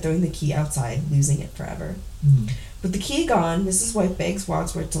started by throwing the key outside, losing it forever. With the key gone, Mrs. White begs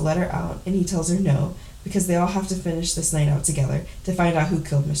Wadsworth to let her out, and he tells her no, because they all have to finish this night out together to find out who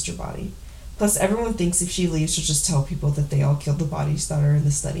killed Mr. Body. Plus, everyone thinks if she leaves, she'll just tell people that they all killed the bodies that are in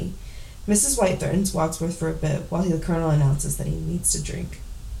the study. Mrs. White threatens Wadsworth for a bit, while the colonel announces that he needs to drink.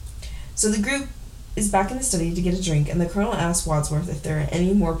 So the group is back in the study to get a drink, and the colonel asks Wadsworth if there are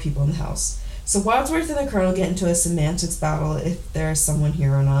any more people in the house. So Wadsworth and the colonel get into a semantics battle if there is someone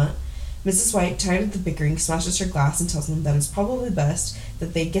here or not. Mrs. White, tired of the bickering, smashes her glass and tells them that it's probably best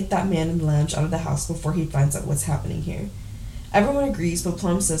that they get that man in the lounge out of the house before he finds out what's happening here. Everyone agrees, but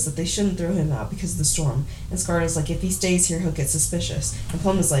Plum says that they shouldn't throw him out because of the storm, and Scarlet is like, if he stays here, he'll get suspicious. And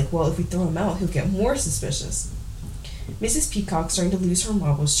Plum is like, well, if we throw him out, he'll get more suspicious. Mrs. Peacock, starting to lose her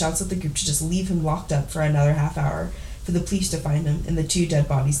marbles, shouts at the group to just leave him locked up for another half hour for the police to find him and the 2 dead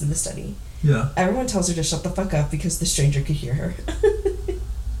bodies in the study. Yeah. Everyone tells her to shut the fuck up because the stranger could hear her.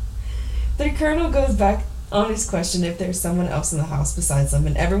 The colonel goes back on his question if there's someone else in the house besides them,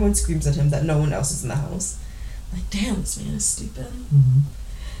 and everyone screams at him that no one else is in the house. Like, damn, this man is stupid.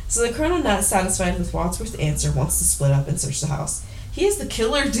 So the colonel, not satisfied with Wadsworth's answer, wants to split up and search the house. He is the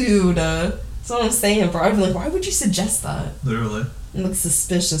killer dude. That's what I'm saying, bro. I'd be like, why would you suggest that? Literally. It looks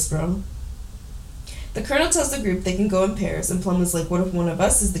suspicious, bro. The colonel tells the group they can go in pairs, and Plum is like, what if one of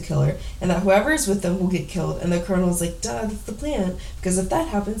us is the killer, and that whoever is with them will get killed? And the colonel is like, duh, that's the plan, because if that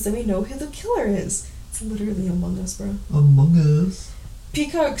happens, then we know who the killer is. It's literally Among Us, bro. Among Us.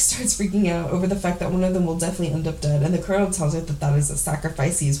 Peacock starts freaking out over the fact that one of them will definitely end up dead, and the colonel tells her that that is a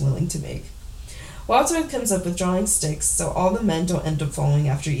sacrifice he is willing to make. Wadsworth comes up with drawing sticks, so all the men don't end up following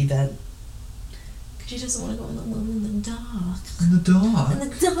after Yvette. Because she doesn't want to go alone in the dark. In the dark. In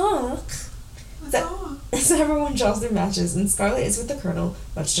the dark. So everyone draws their matches, and Scarlet is with the colonel,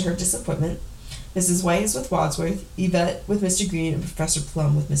 much to her disappointment. Mrs. White is with Wadsworth, Yvette with Mr. Green, and Professor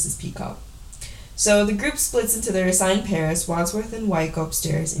Plum with Mrs. Peacock. So the group splits into their assigned pairs. Wadsworth and White go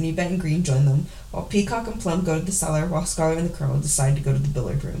upstairs, and Yvette and Green join them, while Peacock and Plum go to the cellar, while Scarlet and the colonel decide to go to the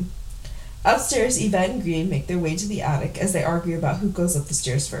billiard room. Upstairs, Yvette and Green make their way to the attic as they argue about who goes up the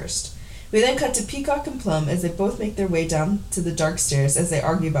stairs first. We then cut to Peacock and Plum as they both make their way down to the dark stairs as they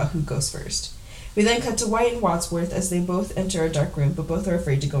argue about who goes first. We then cut to White and Wadsworth as they both enter a dark room, but both are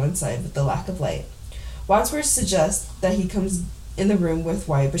afraid to go inside with the lack of light. Wadsworth suggests that he comes in the room with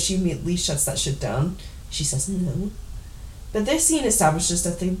White, but she immediately shuts that shit down. She says no. But this scene establishes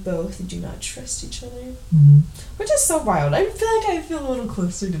that they both do not trust each other. Which is so wild. I feel like I feel a little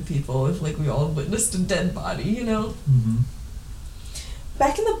closer to people if like we all witnessed a dead body, you know?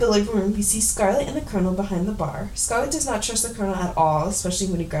 Back in the billiard room, we see Scarlet and the colonel behind the bar. Scarlet does not trust the colonel at all, especially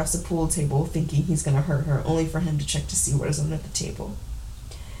when he grabs the pool table thinking he's going to hurt her, only for him to check to see what is under the table.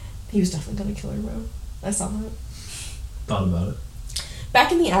 He was definitely going to kill her, bro. I saw that. Thought about it.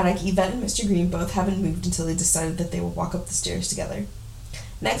 Back in the attic, Yvette and Mr. Green both haven't moved until they decided that they will walk up the stairs together.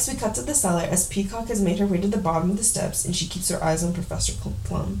 Next, we cut to the cellar as Peacock has made her way to the bottom of the steps and she keeps her eyes on Professor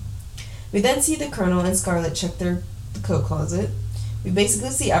Plum. We then see the colonel and Scarlet check the coat closet. We basically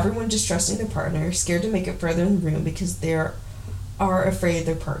see everyone distrusting their partner, scared to make it further in the room because they are afraid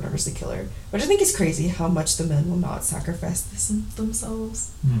their partner is the killer. Which I think is crazy how much the men will not sacrifice this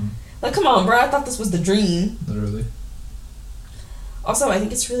themselves. Like, come on, bro, I thought this was the dream. Literally. Also, I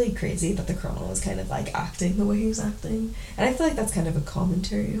think it's really crazy that the colonel was kind of like acting the way he was acting. And I feel like that's kind of a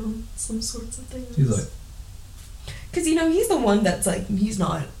commentary on some sorts of things. He's like... Because, you know, he's the one that's like, he's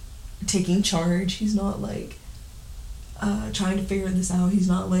not taking charge. He's not like trying to figure this out. He's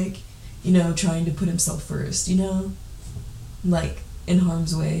not like, you know, trying to put himself first, you know? Like, in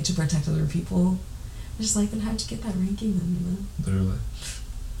harm's way to protect other people. I'm just like, then how'd you get that ranking then, you know? Literally.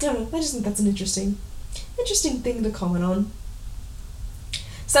 I don't know, I just think that's an interesting thing to comment on.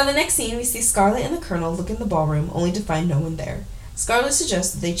 So in the next scene, we see Scarlet and the Colonel look in the ballroom, only to find no one there. Scarlet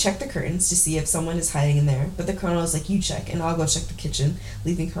suggests that they check the curtains to see if someone is hiding in there, but the Colonel is like, you check, and I'll go check the kitchen,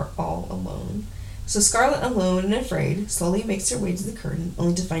 leaving her all alone. So Scarlet, alone and afraid, slowly makes her way to the curtain,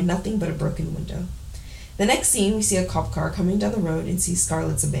 only to find nothing but a broken window. The next scene, we see a cop car coming down the road and see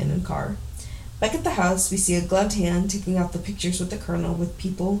Scarlet's abandoned car. Back at the house, we see a gloved hand taking out the pictures with the Colonel with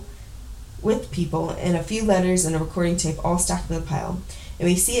people, and a few letters and a recording tape all stacked in a pile, and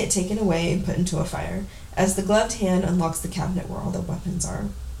we see it taken away and put into a fire, as the gloved hand unlocks the cabinet where all the weapons are.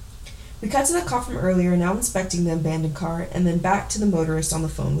 We cut to the cop from earlier, now inspecting the abandoned car, and then back to the motorist on the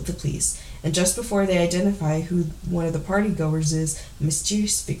phone with the police, and just before they identify who one of the partygoers is, a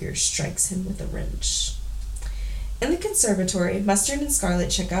mysterious figure strikes him with a wrench. In the conservatory, Mustard and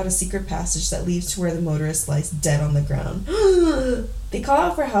Scarlet check out a secret passage that leads to where the motorist lies dead on the ground. They call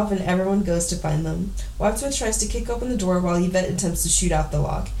out for help and everyone goes to find them. Wadsworth tries to kick open the door while Yvette attempts to shoot out the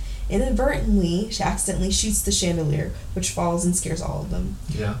lock. Inadvertently, she accidentally shoots the chandelier, which falls and scares all of them.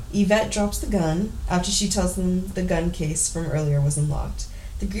 Yeah. Yvette drops the gun after she tells them the gun case from earlier was unlocked.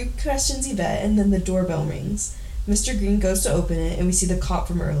 The group questions Yvette and then the doorbell rings. Mr. Green goes to open it and we see the cop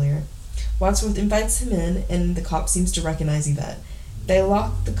from earlier. Wadsworth invites him in and the cop seems to recognize Yvette. They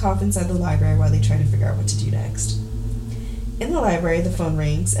lock the cop inside the library while they try to figure out what to do next. In the library, the phone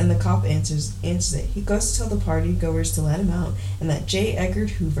rings, and the cop answers it. He goes to tell the party goers to let him out, and that J. Edgar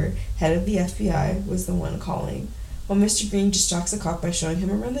Hoover, head of the FBI, was the one calling. While Mr. Green distracts the cop by showing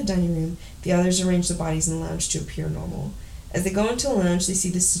him around the dining room, the others arrange the bodies in the lounge to appear normal. As they go into the lounge, they see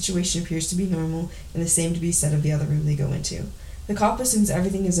the situation appears to be normal, and the same to be said of the other room they go into. The cop assumes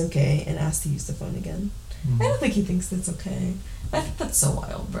everything is okay, and asks to use the phone again. I don't think he thinks that's okay. I think that's so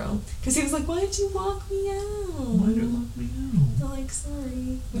wild, bro. Because he was like, why did you lock me out? Why did you lock me out? They're like,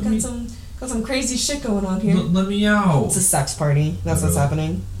 sorry. We got some crazy shit going on here. Let me out. It's a sex party. That's what's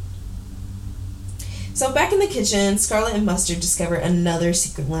happening. So back in the kitchen, Scarlet and Mustard discover another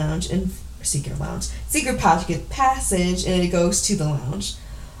secret passage, and it goes to the lounge.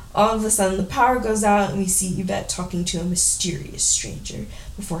 All of a sudden, the power goes out, and we see Yvette talking to a mysterious stranger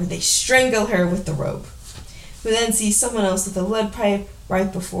before they strangle her with the rope. We then see someone else with a lead pipe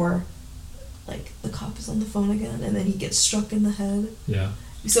right before, like, the cop is on the phone again, and then he gets struck in the head. Yeah.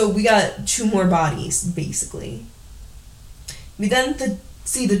 So we got 2 more bodies, basically. We then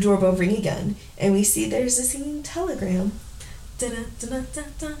see the doorbell ring again, and we see there's a singing telegram.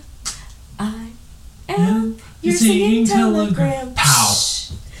 Da-da-da-da-da-da. I am your singing telegram. Pow.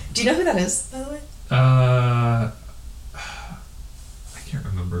 Do you know who that is, by the way? I can't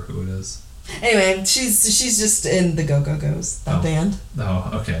remember who it is. Anyway, she's just in the Go-Go-Go's, that band.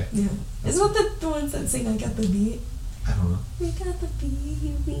 Oh, okay. Yeah. Isn't that the ones that sing I Got the Beat? I don't know. We got the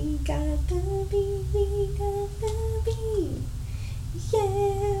beat, we got the beat, we got the beat.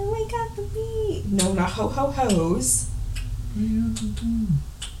 Yeah, we got the beat. No, not ho-ho-hos. We got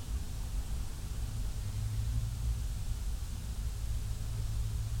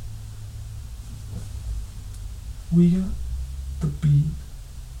the beat.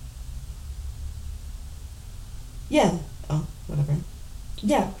 Yeah. Oh, whatever.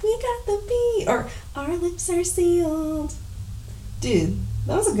 Yeah, we got the beat. Or our lips are sealed. Dude,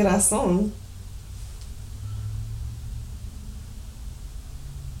 that was a good ass song.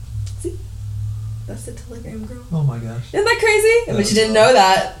 See? That's the Telegram Girl. Oh my gosh. Isn't that crazy? But you didn't know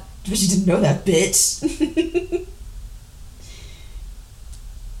that. But you didn't know that, bitch.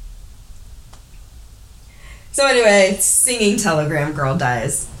 So anyway, singing Telegram Girl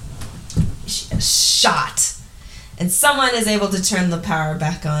dies. She is shot. And someone is able to turn the power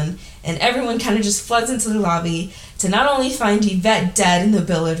back on, and everyone kind of just floods into the lobby to not only find Yvette dead in the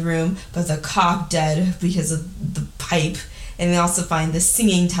billiard room, but the cop dead because of the pipe, and they also find the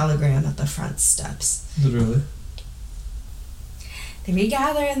singing telegram at the front steps. Literally. They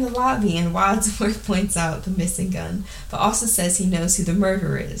regather in the lobby, and Wadsworth points out the missing gun, but also says he knows who the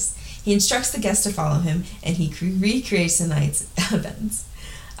murderer is. He instructs the guests to follow him, and he recreates the night's events.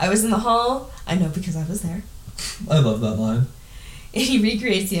 I was in the hall, I know because I was there. I love that line. And he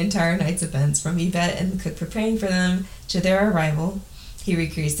recreates the entire night's events, from Yvette and the cook preparing for them to their arrival. He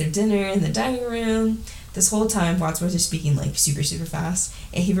recreates their dinner in the dining room. This whole time, Wadsworth is speaking like super, super fast,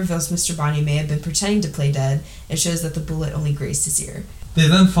 and he reveals Mr. Bonney may have been pretending to play dead, and shows that the bullet only grazed his ear. They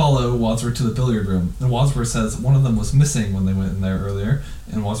then follow Wadsworth to the billiard room, and Wadsworth says one of them was missing when they went in there earlier,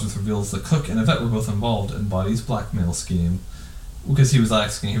 and Wadsworth reveals the cook and Yvette were both involved in Body's blackmail scheme. because he was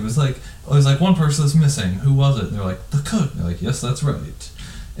asking, he was like, one person is missing. Who was it? And they're like, the cook. And they're like, yes, that's right.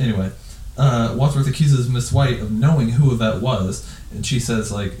 Anyway, Wadsworth accuses Miss White of knowing who Yvette was, and she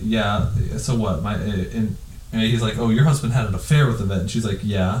says like, yeah, so what? And he's like, oh, your husband had an affair with Yvette, and she's like,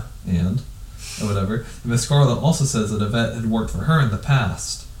 yeah, and whatever. And Miss Scarlet also says that Yvette had worked for her in the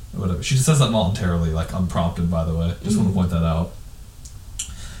past, or whatever. She says that voluntarily, like unprompted, by the way. Just want to point that out.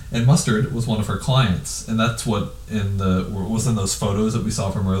 And Mustard was one of her clients, and that's what was in those photos that we saw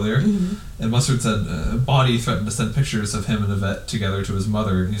from earlier. And Mustard said Body threatened to send pictures of him and Yvette together to his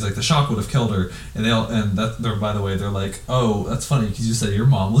mother, and he's like, the shock would have killed her. And by the way, they're like, oh, that's funny because you said your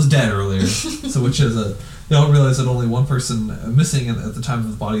mom was dead earlier. So which is they all realize that only one person missing at the time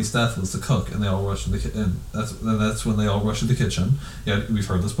of the body's death was the cook, and they all rush to the kitchen. That's when they all rush to the kitchen. Yeah, we've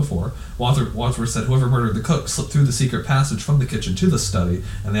heard this before. Wadsworth said whoever murdered the cook slipped through the secret passage from the kitchen to the study,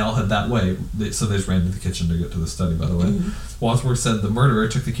 and they all head that way. So they just ran to the kitchen to get to the study, by the way. Wadsworth said the murderer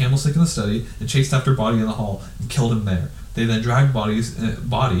took the candlestick in the study and chased after Body in the hall and killed him there. They then dragged Body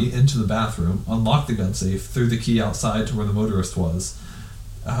into the bathroom, unlocked the gun safe, threw the key outside to where the motorist was.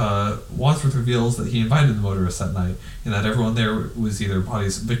 Wadsworth reveals that he invited the motorist that night, and that everyone there was either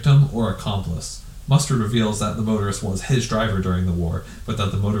Body's victim or accomplice. Mustard reveals that the motorist was his driver during the war, but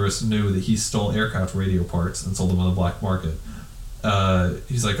that the motorist knew that he stole aircraft radio parts and sold them on the black market.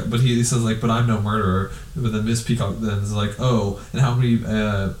 He's like, he says like, but I'm no murderer. But then Miss Peacock then is like, oh, and how many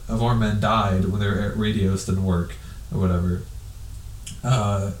of our men died when their radios didn't work or whatever.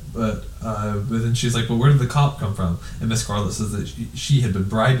 But then she's like, but where did the cop come from? And Miss Scarlet says that she had been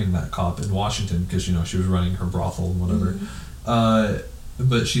bribing that cop in Washington because she was running her brothel and whatever.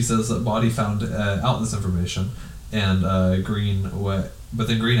 But she says that Body found out this information, and but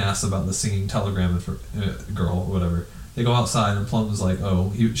then Green asks about the singing telegram girl or whatever. They go outside, and Plum is like,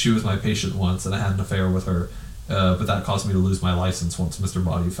 oh, she was my patient once, and I had an affair with her, but that caused me to lose my license once Mr.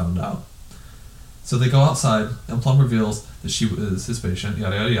 Body found out. So they go outside, and Plum reveals that she was his patient,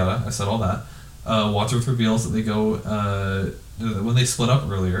 yada yada yada. I said all that. Wadsworth reveals that they go, when they split up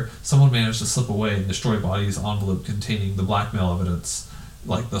earlier, someone managed to slip away and destroy Body's envelope containing the blackmail evidence,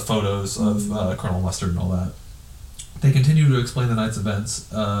 like the photos of Colonel Mustard and all that. They continue to explain the night's events,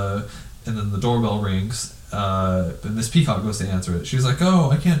 and then the doorbell rings, and Miss Peacock goes to answer it. She's like, oh,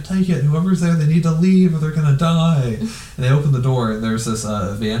 I can't take it. Whoever's there, they need to leave or they're going to die. And they open the door, and there's this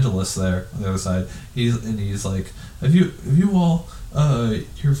evangelist there on the other side. He's like, have you all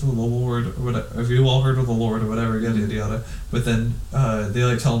hear from the Lord, or whatever, have you all heard of the Lord, or whatever, yada yada yada. But then they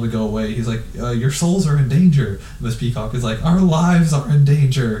like tell him to go away. He's like, your souls are in danger. Miss Peacock is like, our lives are in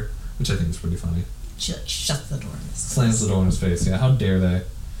danger, which I think is pretty funny. She like shuts the door in his face. Slams the door in his face. Yeah, how dare they?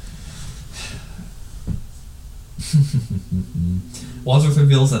 Wadsworth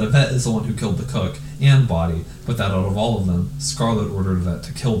reveals that Yvette is the one who killed the cook and Body, but that out of all of them, Scarlet ordered Yvette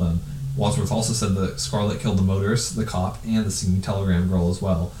to kill them. Wadsworth also said that Scarlet killed the motorist, the cop, and the singing telegram girl as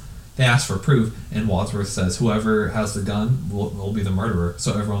well. They ask for proof, and Wadsworth says whoever has the gun will be the murderer,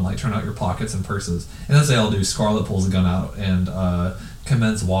 so everyone turn out your pockets and purses. And as they all do, Scarlet pulls the gun out and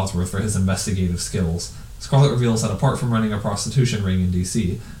commends Wadsworth for his investigative skills. Scarlet reveals that apart from running a prostitution ring in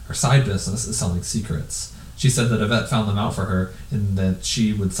D.C., her side business is selling secrets. She said that Yvette found them out for her, and that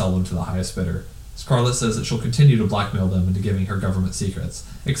she would sell them to the highest bidder. Scarlet says that she'll continue to blackmail them into giving her government secrets,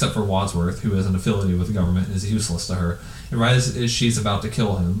 except for Wadsworth, who is an affiliate with the government and is useless to her. And right as she's about to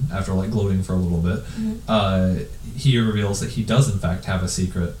kill him, after gloating for a little bit, he reveals that he does in fact have a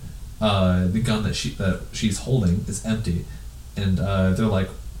secret. The gun that she's holding is empty, and they're like,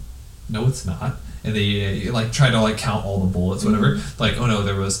 no, it's not. And they try to count all the bullets, whatever. Oh no,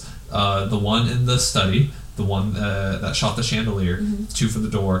 there was the one in the study, the one that shot the chandelier, 2 for the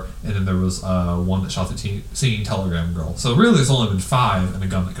door, and then there was one that shot the singing telegram girl. So really there's only been 5 in a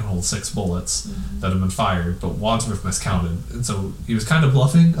gun that can hold 6 bullets that have been fired, but Wadsworth miscounted. And so he was kind of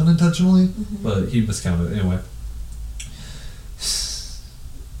bluffing unintentionally, but he miscounted. Anyway.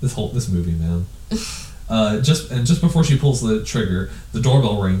 This movie, man. Just before she pulls the trigger, the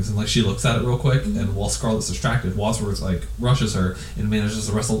doorbell rings, and she looks at it real quick, and while Scarlet's distracted, Wadsworth rushes her and manages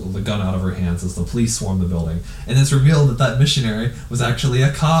to wrestle the gun out of her hands as the police swarm the building. And it's revealed that missionary was actually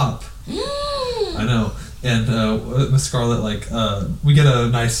a cop. I know. And Miss Scarlet, we get a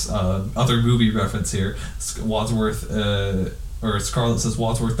nice other movie reference here. Wadsworth, or Scarlet says,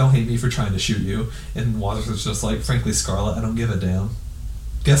 Wadsworth, don't hate me for trying to shoot you. And Wadsworth's just frankly, Scarlet, I don't give a damn.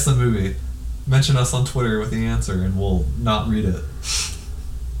 Guess the movie. Mention us on Twitter with the answer and we'll not read it.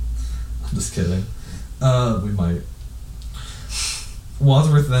 I'm just kidding. We might.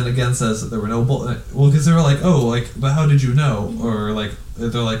 Wadsworth then again says that there were no bullets. Well, because they were like, oh, like, but how did you know? Or like,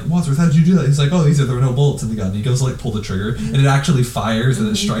 they're like, Wadsworth, how did you do that? He's like, oh, there were no bullets in the gun. And he goes to like pull the trigger, and it actually fires, and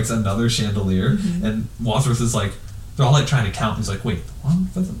it strikes another chandelier. And Wadsworth is like, they're all like trying to count. He's like, wait, 1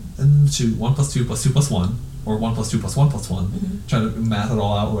 and 2, 1 plus 2 plus 2 plus 1, or 1 plus 2 plus 1 plus 1. Trying to math it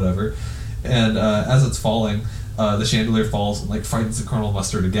all out, whatever. And as it's falling, the chandelier falls and like frightens the Colonel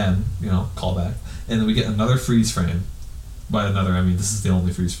Mustard again. You know, callback. And then we get another freeze frame. By another, I mean this is the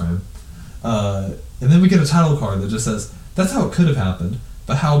only freeze frame. And then we get a title card that just says, that's how it could have happened,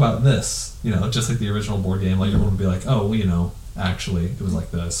 but how about this? You know, just like the original board game, like everyone would be like, oh, well, you know, actually, it was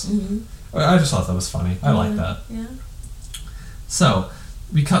like this. I just thought that was funny. I like that. Yeah. So,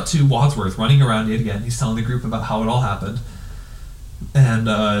 we cut to Wadsworth running around yet again. He's telling the group about how it all happened. And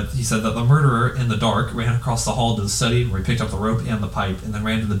he said that the murderer, in the dark, ran across the hall to the study where he picked up the rope and the pipe, and then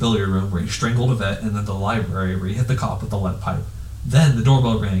ran to the billiard room where he strangled Yvette, and then the library where he hit the cop with the lead pipe. Then the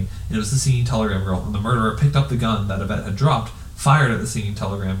doorbell rang, and it was the singing telegram girl, and the murderer picked up the gun that Yvette had dropped, fired at the singing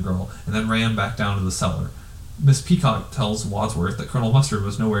telegram girl, and then ran back down to the cellar. Miss Peacock tells Wadsworth that Colonel Mustard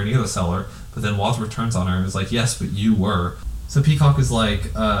was nowhere near the cellar, but then Wadsworth turns on her and is like, yes, but you were. So Peacock is like,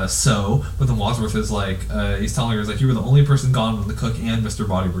 so, but then Wadsworth is like, he's telling her, he's like, you were the only person gone when the cook and Mr.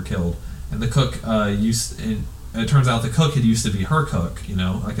 Body were killed. And the cook it turns out the cook had used to be her cook, you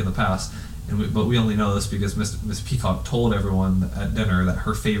know, like in the past. But we only know this because Miss Peacock told everyone at dinner that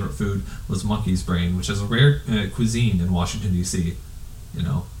her favorite food was monkey's brain, which is a rare cuisine in Washington, D.C., you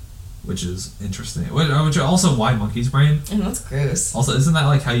know, which is interesting. Which also, why monkey's brain? And that's gross. Also, isn't that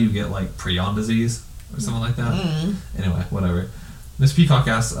like how you get like prion disease? Or something like that. Anyway, whatever. Miss Peacock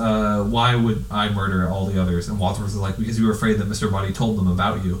asks, why would I murder all the others? And Wadsworth is like, because you were afraid that Mr. Body told them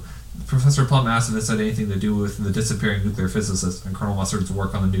about you. Professor Plum asked if it had anything to do with the disappearing nuclear physicist and Colonel Mustard's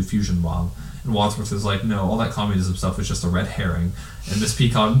work on the new fusion bomb. And Wadsworth is like, no, all that communism stuff was just a red herring. And Miss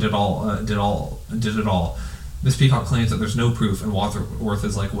Peacock did it all. Miss Peacock claims that there's no proof, and Wadsworth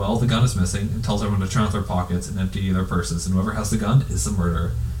is like, well, the gun is missing, and tells everyone to turn out their pockets and empty their purses, and whoever has the gun is the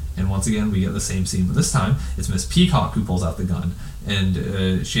murderer. And once again, we get the same scene, but this time, it's Miss Peacock who pulls out the gun.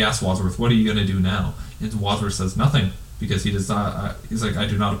 And she asks Wadsworth, what are you going to do now? And Wadsworth says, nothing, because he does not, he's like, I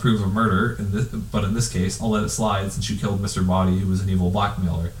do not approve of murder, but in this case, I'll let it slide since you killed Mr. Body, who was an evil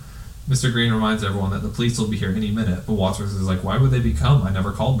blackmailer. Mr. Green reminds everyone that the police will be here any minute, but Wadsworth is like, why would they come? I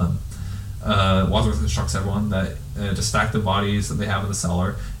never called them. Wadsworth instructs everyone that to stack the bodies that they have in the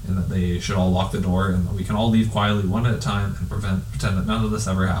cellar, and that they should all lock the door, and we can all leave quietly one at a time and pretend that none of this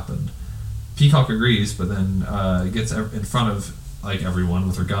ever happened. Peacock agrees, but then gets in front of like everyone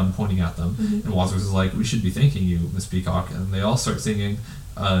with her gun pointing at them, and Wadsworth is like, we should be thanking you, Miss Peacock, and they all start singing,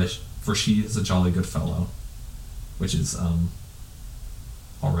 for she is a jolly good fellow, which is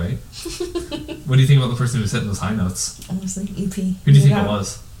alright. What do you think about the person who's hitting those high notes? Honestly, EP. Who do you think it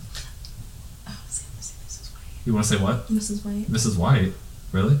was? Mrs. White. You want to say what? Mrs. White. Mrs. White.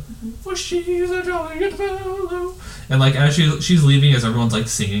 Really? For she's a jolly good fellow. And like as she's leaving, as everyone's like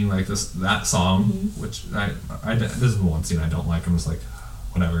singing like that song, which this is the one scene I don't like. I'm just like,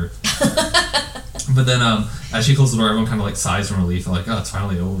 whatever. But then as she closes the door, everyone kind of like sighs from relief, like, oh, it's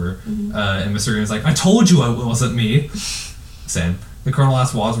finally over. And Mr. Green is like, I told you it wasn't me. Same. The Colonel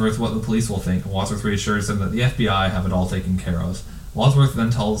asks Wadsworth what the police will think, and Wadsworth reassures him that the FBI have it all taken care of. Wadsworth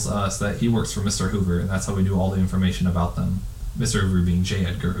then tells us that he works for Mr. Hoover, and that's how we knew all the information about them. Mr. Hoover being J.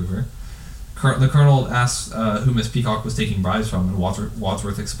 Edgar Hoover. The Colonel asks who Miss Peacock was taking bribes from, and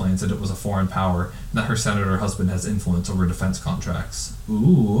Wadsworth explains that it was a foreign power, and that her senator husband has influence over defense contracts.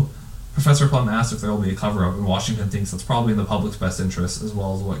 Ooh. Professor Plum asks if there will be a cover-up, and Washington thinks that's probably in the public's best interest, as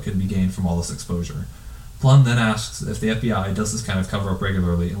well as what could be gained from all this exposure. Plum then asks if the FBI does this kind of cover-up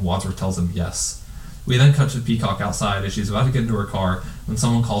regularly, and Wadsworth tells him yes. We then cut to Peacock outside as she's about to get into her car when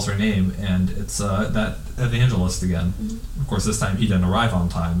someone calls her name, and it's that evangelist again. Of course, this time he didn't arrive on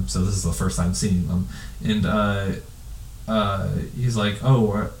time, so this is the first time seeing them. And he's like,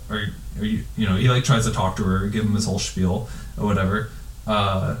 "Oh, are you?" You know, he like tries to talk to her, give him his whole spiel or whatever.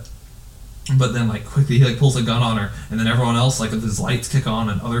 But then like quickly he like pulls a gun on her, and then everyone else like his lights kick on,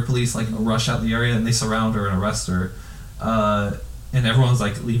 and other police like rush out the area, and they surround her and arrest her. And everyone's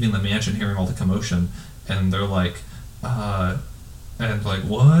like leaving the mansion, hearing all the commotion, and they're like, and like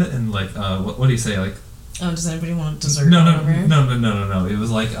what? And like what do you say? Like, oh, does anybody want dessert? No. It was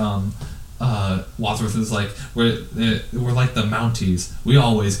like Wadsworth is like, we're like the Mounties. We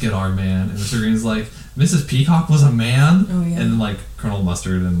always get our man. And Mr. Green's like, Mrs. Peacock was a man. Oh yeah. And then like Colonel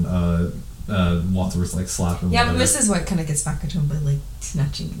Mustard and Wadsworth like slap him. Yeah, but Mrs. White kind of gets back at him by like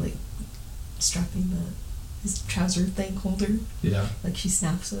strapping his trouser thing holder. Yeah. Like she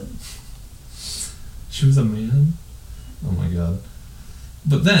snaps it. She was a man? Oh my god.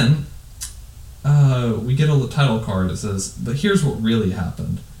 But then, we get a title card that says, "But here's what really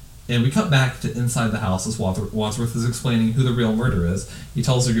happened." And we cut back to inside the house as Wadsworth is explaining who the real murderer is. He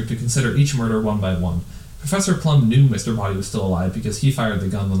tells the group to consider each murder one by one. Professor Plum knew Mr. Body was still alive because he fired the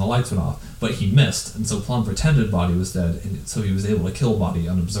gun when the lights went off, but he missed, and so Plum pretended Body was dead, and so he was able to kill Body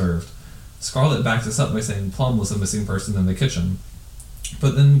unobserved. Scarlet backs us up by saying Plum was the missing person in the kitchen.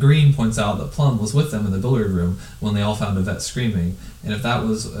 But then Green points out that Plum was with them in the billiard room when they all found Yvette screaming, and if that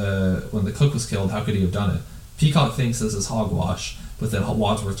was when the cook was killed, how could he have done it? Peacock thinks this is hogwash, but then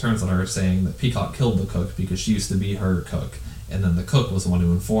Wadsworth turns on her saying that Peacock killed the cook because she used to be her cook, and then the cook was the one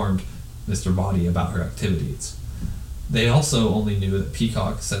who informed Mr. Body about her activities. They also only knew that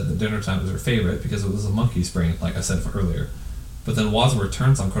Peacock said that dinner time was her favorite because it was a monkey's brain, like I said earlier. But then Wadsworth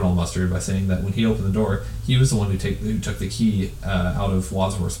turns on Colonel Mustard by saying that when he opened the door, he was the one who took the key out of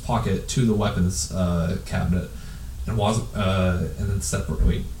Wadsworth's pocket to the weapons cabinet, and then separate.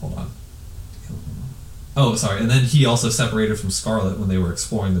 Wait, hold on. Oh, sorry. And then he also separated from Scarlet when they were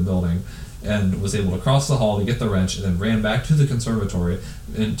exploring the building, and was able to cross the hall to get the wrench, and then ran back to the conservatory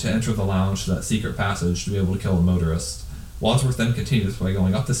and to enter the lounge to that secret passage to be able to kill a motorist. Wadsworth then continues by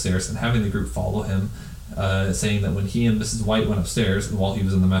going up the stairs and having the group follow him, saying that when he and Mrs. White went upstairs, and while he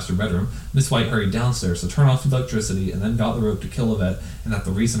was in the master bedroom, Miss White hurried downstairs to turn off the electricity and then got the rope to kill Yvette, and that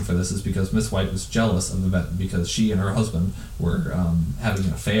the reason for this is because Miss White was jealous of Yvette because she and her husband were having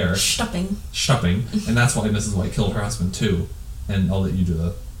an affair. Stupping. And that's why Mrs. White killed her husband too. And I'll let you do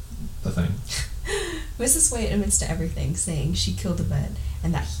the thing. Mrs. White admits to everything, saying she killed Yvette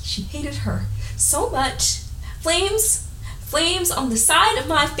and that she hated her so much. Flames on the side of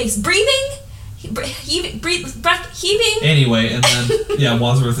my face, breathing, breath heaving. Anyway, and then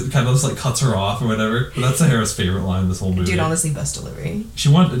Wadsworth kind of just like cuts her off or whatever. But that's Sahara's favorite line in this whole movie. Dude, honestly, best delivery. She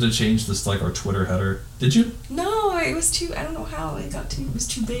wanted to change this to like our Twitter header. Did you? No, it was too. I don't know how it was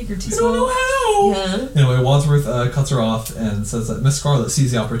too big or too I small. don't know how. Yeah. Anyway, Wadsworth cuts her off and says that Miss Scarlet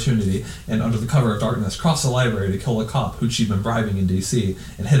sees the opportunity and, under the cover of darkness, crossed the library to kill a cop who'd she'd been bribing in D.C.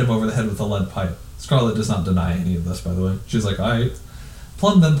 and hit him over the head with a lead pipe. Scarlet does not deny any of this, by the way. She's like, alright.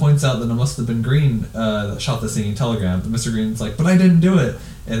 Plum then points out that it must have been Green that shot the singing telegram, but Mr. Green's like, but I didn't do it.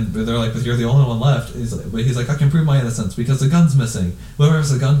 And they're like, but you're the only one left. He's like, I can prove my innocence because the gun's missing. Whoever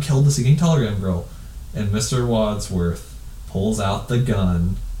has the gun killed the singing telegram girl. And Mr. Wadsworth pulls out the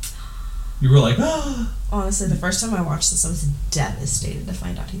gun. You were like, ah! Honestly, the first time I watched this, I was devastated to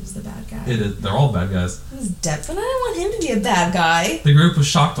find out he was the bad guy. They're all bad guys. I was devastated. I didn't want him to be a bad guy. The group was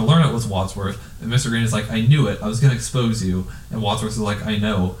shocked to learn it was Wadsworth, and Mr. Green is like, I knew it, I was going to expose you. And Wadsworth is like, I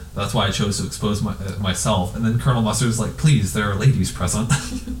know, that's why I chose to expose myself. And then Colonel Mustard is like, please, there are ladies present.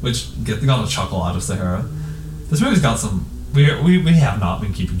 Which got a chuckle out of Sahara. This movie's got some... We have not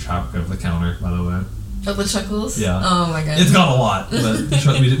been keeping track of the counter, by the way. Of the chuckles? Yeah. Oh my god. It's got a lot, but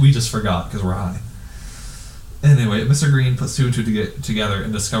we just forgot because we're high. Anyway, Mr. Green puts two and two together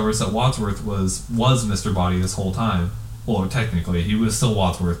and discovers that Wadsworth was Mr. Body this whole time. Well, technically, he was still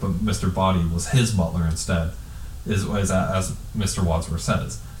Wadsworth, but Mr. Body was his butler instead, as Mr. Wadsworth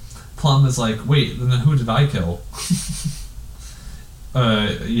says. Plum is like, wait, then who did I kill?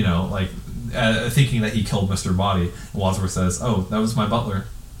 Thinking that he killed Mr. Body. And Wadsworth says, oh, that was my butler.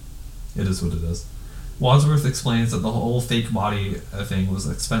 It is what it is. Wadsworth explains that the whole fake body thing was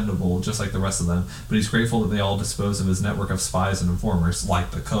expendable, just like the rest of them, but he's grateful that they all disposed of his network of spies and informers,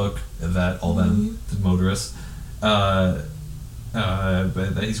 like the cook, Yvette, all them, the motorists. But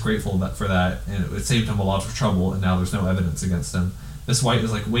that he's grateful for that, and it saved him a lot of trouble, and now there's no evidence against him. Miss White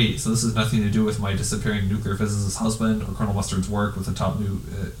is like, wait, so this has nothing to do with my disappearing nuclear physicist husband or Colonel Mustard's work with the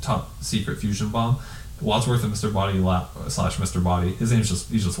top secret fusion bomb? Wadsworth and Mr. Body / Mr. Body. His name's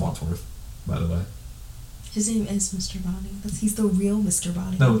he's just Wadsworth, by the way. His name is Mr. Body. He's the real Mr.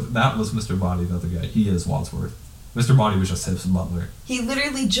 Body. No, that was Mr. Body, the other guy. He is Wadsworth. Mr. Body was just his butler. He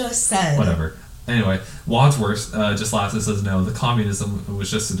literally just said... Whatever. Anywai, Wadsworth just laughs and says, no, the communism was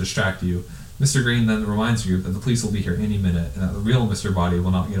just to distract you. Mr. Green then reminds you that the police will be here any minute, and that the real Mr. Body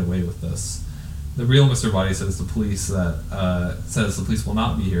will not get away with this. The real Mr. Body says the police will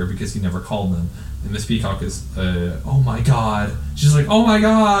not be here because he never called them. And Miss Peacock is, oh my god. She's like, oh my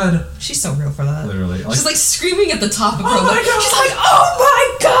god. She's so real for that. Literally. She's like screaming at the top of her oh my god. She's like, oh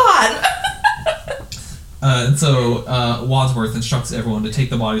my god. And so Wadsworth instructs everyone to take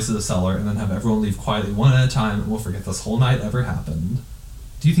the bodies to the cellar and then have everyone leave quietly one at a time, and we'll forget this whole night ever happened.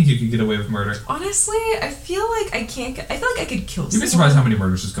 Do you think you could get away with murder? Honestly, I feel like I can't. I feel like I could kill someone. You'd be surprised how many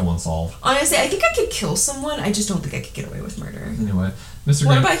murders just go unsolved. Honestly, I think I could kill someone. I just don't think I could get away with murder. Anyway, Mr.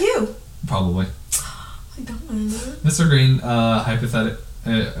 What Green... about you? Probably. Oh my god. Mr. Green, hypothetically...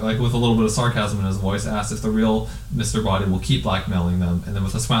 like with a little bit of sarcasm in his voice, asks if the real Mr. Body will keep blackmailing them, and then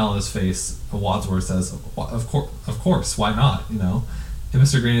with a smile on his face, Wadsworth says, of course, why not, you know? And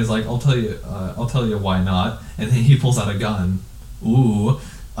Mr. Green is like, I'll tell you why not, and then he pulls out a gun. Ooh.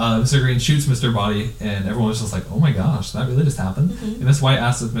 Mr. Green shoots Mr. Body, and everyone's just like, oh my gosh, that really just happened? And Miss White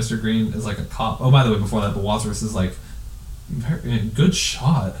asks if Mr. Green is like a cop. Oh, by the way, before that, but Wadsworth is like, good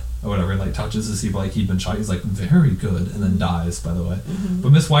shot, or whatever, and like touches to see like he'd been shot. He's like, very good, and then dies, by the way.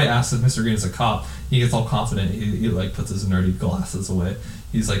 But Miss White asks if Mr. Green is a cop. He gets all confident. He like puts his nerdy glasses away.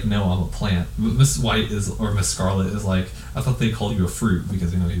 He's like, no, I'm a plant. But Miss White or Miss Scarlet is like, I thought they called you a fruit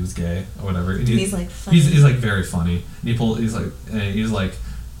because, you know, he was gay or whatever. And he's like funny. He's like very funny. And he's like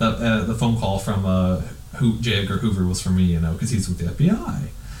the phone call from J. Edgar Hoover was for me, you know, because he's with the FBI.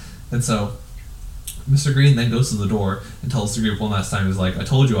 And so Mr. Green then goes to the door and tells the group one last time, he's like, I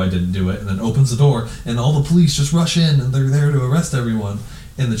told you I didn't do it, and then opens the door, and all the police just rush in, and they're there to arrest everyone.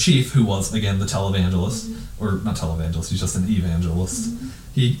 And the chief, who was, again, the televangelist, or not televangelist, he's just an evangelist,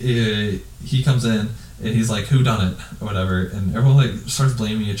 he comes in, and he's like, who done it, or whatever, and everyone like starts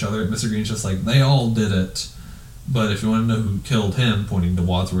blaming each other, and Mr. Green's just like, they all did it, but if you want to know who killed him, pointing to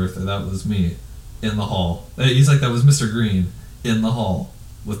Wadsworth, that was me, in the hall. He's like, that was Mr. Green, in the hall,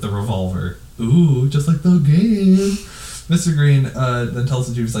 with the revolver. Ooh, just like the game. Mr. Green then tells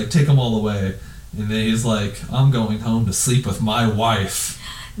the Jews, like, take them all away. And then he's like, I'm going home to sleep with my wife.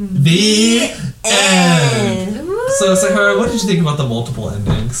 The end. So, Sahara, what did you think about the multiple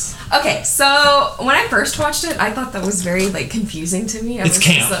endings? Okay, so when I first watched it, I thought that was very, like, confusing to me. It's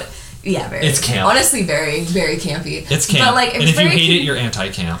camp. Yeah, very. It's camp. Honestly, very, very campy. It's camp. But, like, and if you hate it, you're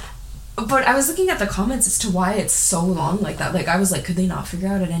anti-camp. But I was looking at the comments as to why it's so long like that. Like, I was like, could they not figure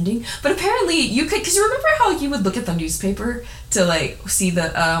out an ending? But apparently you could, because you remember how you would look at the newspaper to, like, see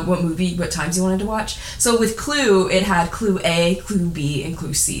the what times you wanted to watch? So with Clue, it had Clue A, Clue B, and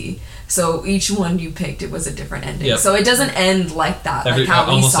Clue C. So each one you picked, it was a different ending. Yep. So it doesn't end like that, like how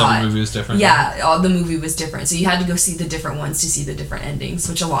we almost saw every it. movie was different. Yeah, the movie was different. So you had to go see the different ones to see the different endings,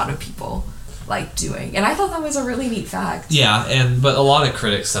 which a lot of people like doing, and I thought that was a really neat fact. Yeah, but a lot of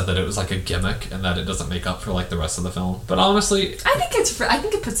critics said that it was like a gimmick and that it doesn't make up for like the rest of the film. But honestly, I think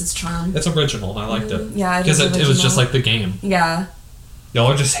it puts its charm. It's original, and I liked it. Yeah, because it was just like the game. Yeah. Y'all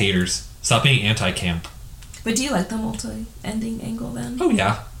are just haters. Stop being anti-camp. But do you like the multi-ending angle then? Oh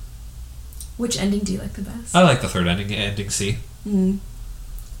yeah. Which ending do you like the best? I like the third ending C.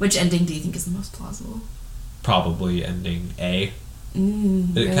 Which ending do you think is the most plausible? Probably ending A.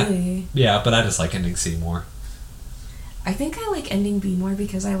 Really? Yeah, but I just like ending C more. I think I like ending B more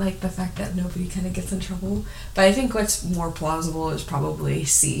because I like the fact that nobody kind of gets in trouble. But I think what's more plausible is probably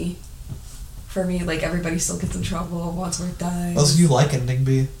C. For me, like, everybody still gets in trouble. Wadsworth dies. Oh, so you like ending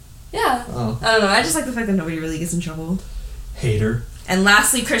B? Yeah. Oh. I don't know. I just like the fact that nobody really gets in trouble. Hater. And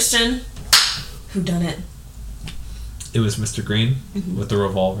lastly, Christian, who done it? It was Mr. Green with the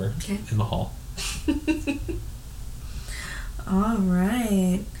revolver in the hall. All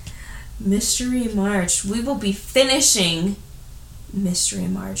right. Mystery March. We will be finishing Mystery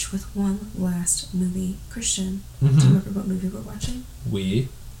March with one last movie. Christian, do you remember what movie we're watching? We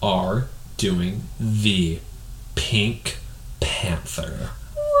are doing The Pink Panther.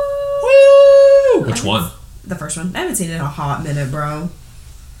 Woo! Which one? The first one. I haven't seen it in a hot minute, bro.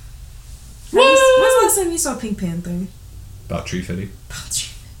 When's the last time you saw Pink Panther? About Tree Fitty.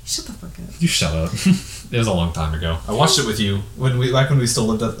 Shut the fuck up. You shut up. It was a long time ago. I watched it with you when we still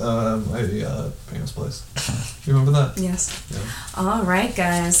lived at my parents' place. You remember that? Yes. Yeah. All right,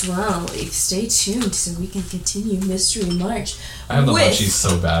 guys. Well, stay tuned so we can continue Mystery March. I have the munchies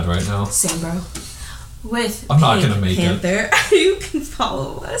so bad right now. Same, bro. With I'm not Pink gonna make Panther. You can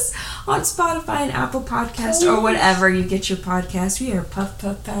follow us on Spotify and Apple Podcast or whatever you get your podcast. We are Puff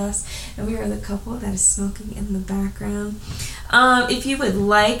Puff Pass, and we are the couple that is smoking in the background. If you would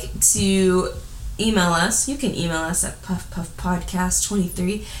like to email us, you can email us at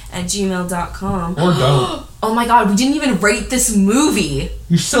puffpuffpodcast23@gmail.com. Or don't. Oh my god, we didn't even rate this movie.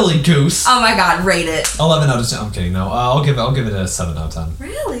 You silly goose. Oh my god, rate it. 11 out of 10. I'm kidding. No, I'll give it a 7 out of 10.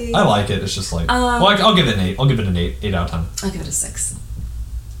 Really? I like it. It's just like, well, I'll give it an 8. I'll give it an 8 out of 10. I'll give it a 6.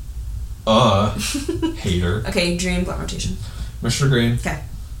 Hater. Okay, dream block rotation. Mr. Green. Okay.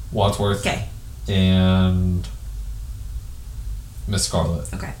 Wadsworth. Okay. And Miss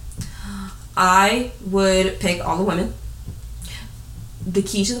Scarlet. Okay. I would pick all the women. The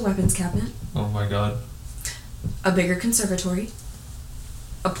key to the weapons cabinet. Oh my god. A bigger conservatory.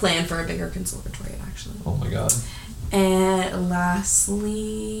 A plan for a bigger conservatory, actually. Oh my god. And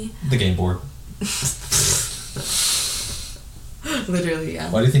lastly... The game board. Literally,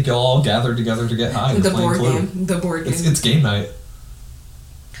 yeah. Why do you think y'all all gathered together to get high? The board game. The board game. It's game night.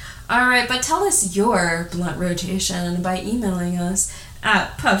 Alright, but tell us your blunt rotation by emailing us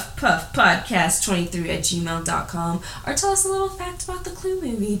at puffpuffpodcast23@gmail.com, or tell us a little fact about the Clue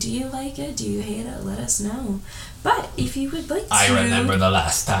movie. Do you like it? Do you hate it? Let us know. But if you would like to... I remember the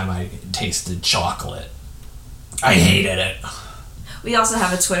last time I tasted chocolate. I hated it. We also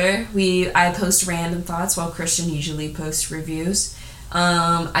have a Twitter. I post random thoughts while Christian usually posts reviews.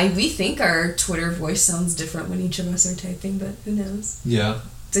 We think our Twitter voice sounds different when each of us are typing, but who knows? Yeah.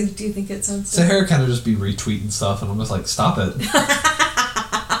 Do you think it sounds So Sarah kind of just be retweeting stuff, and I'm just like, stop it.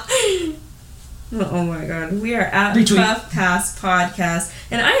 Oh my god. We are at Retweet. Puff Pass Podcast,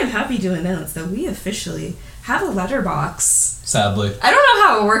 and I am happy to announce that we officially have a letterbox. Sadly. I don't know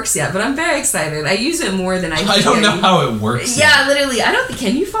how it works yet, but I'm very excited. I use it more than I I don't know how it works. Yeah, literally. I don't think...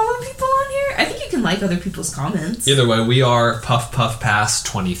 Can you follow people on here? I think you can like other people's comments. Either way, we are Puff Puff Pass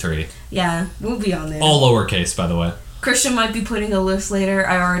 23. Yeah, we'll be on there. All lowercase, by the way. Christian might be putting a list later.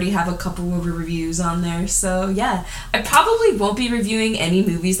 I already have a couple of reviews on there. So, yeah. I probably won't be reviewing any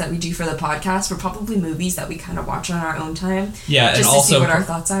movies that we do for the podcast, but probably movies that we kind of watch on our own time. Yeah, just and to also, see what our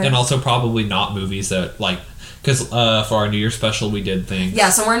thoughts are. And also probably not movies that, like... Because for our New Year's special, we did things...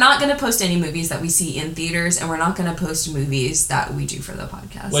 Yeah, so we're not going to post any movies that we see in theaters, and we're not going to post movies that we do for the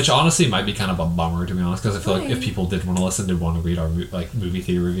podcast. Which honestly might be kind of a bummer, to be honest, because I feel like Right. if people did want to listen, did want to read our movie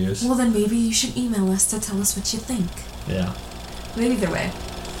theater reviews. Well, then maybe you should email us to tell us what you think. Yeah. But either way.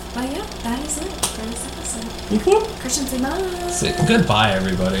 But yeah, that is it for this episode. Christian, say bye. Goodbye,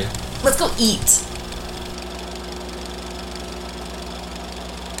 everybody. Let's go eat.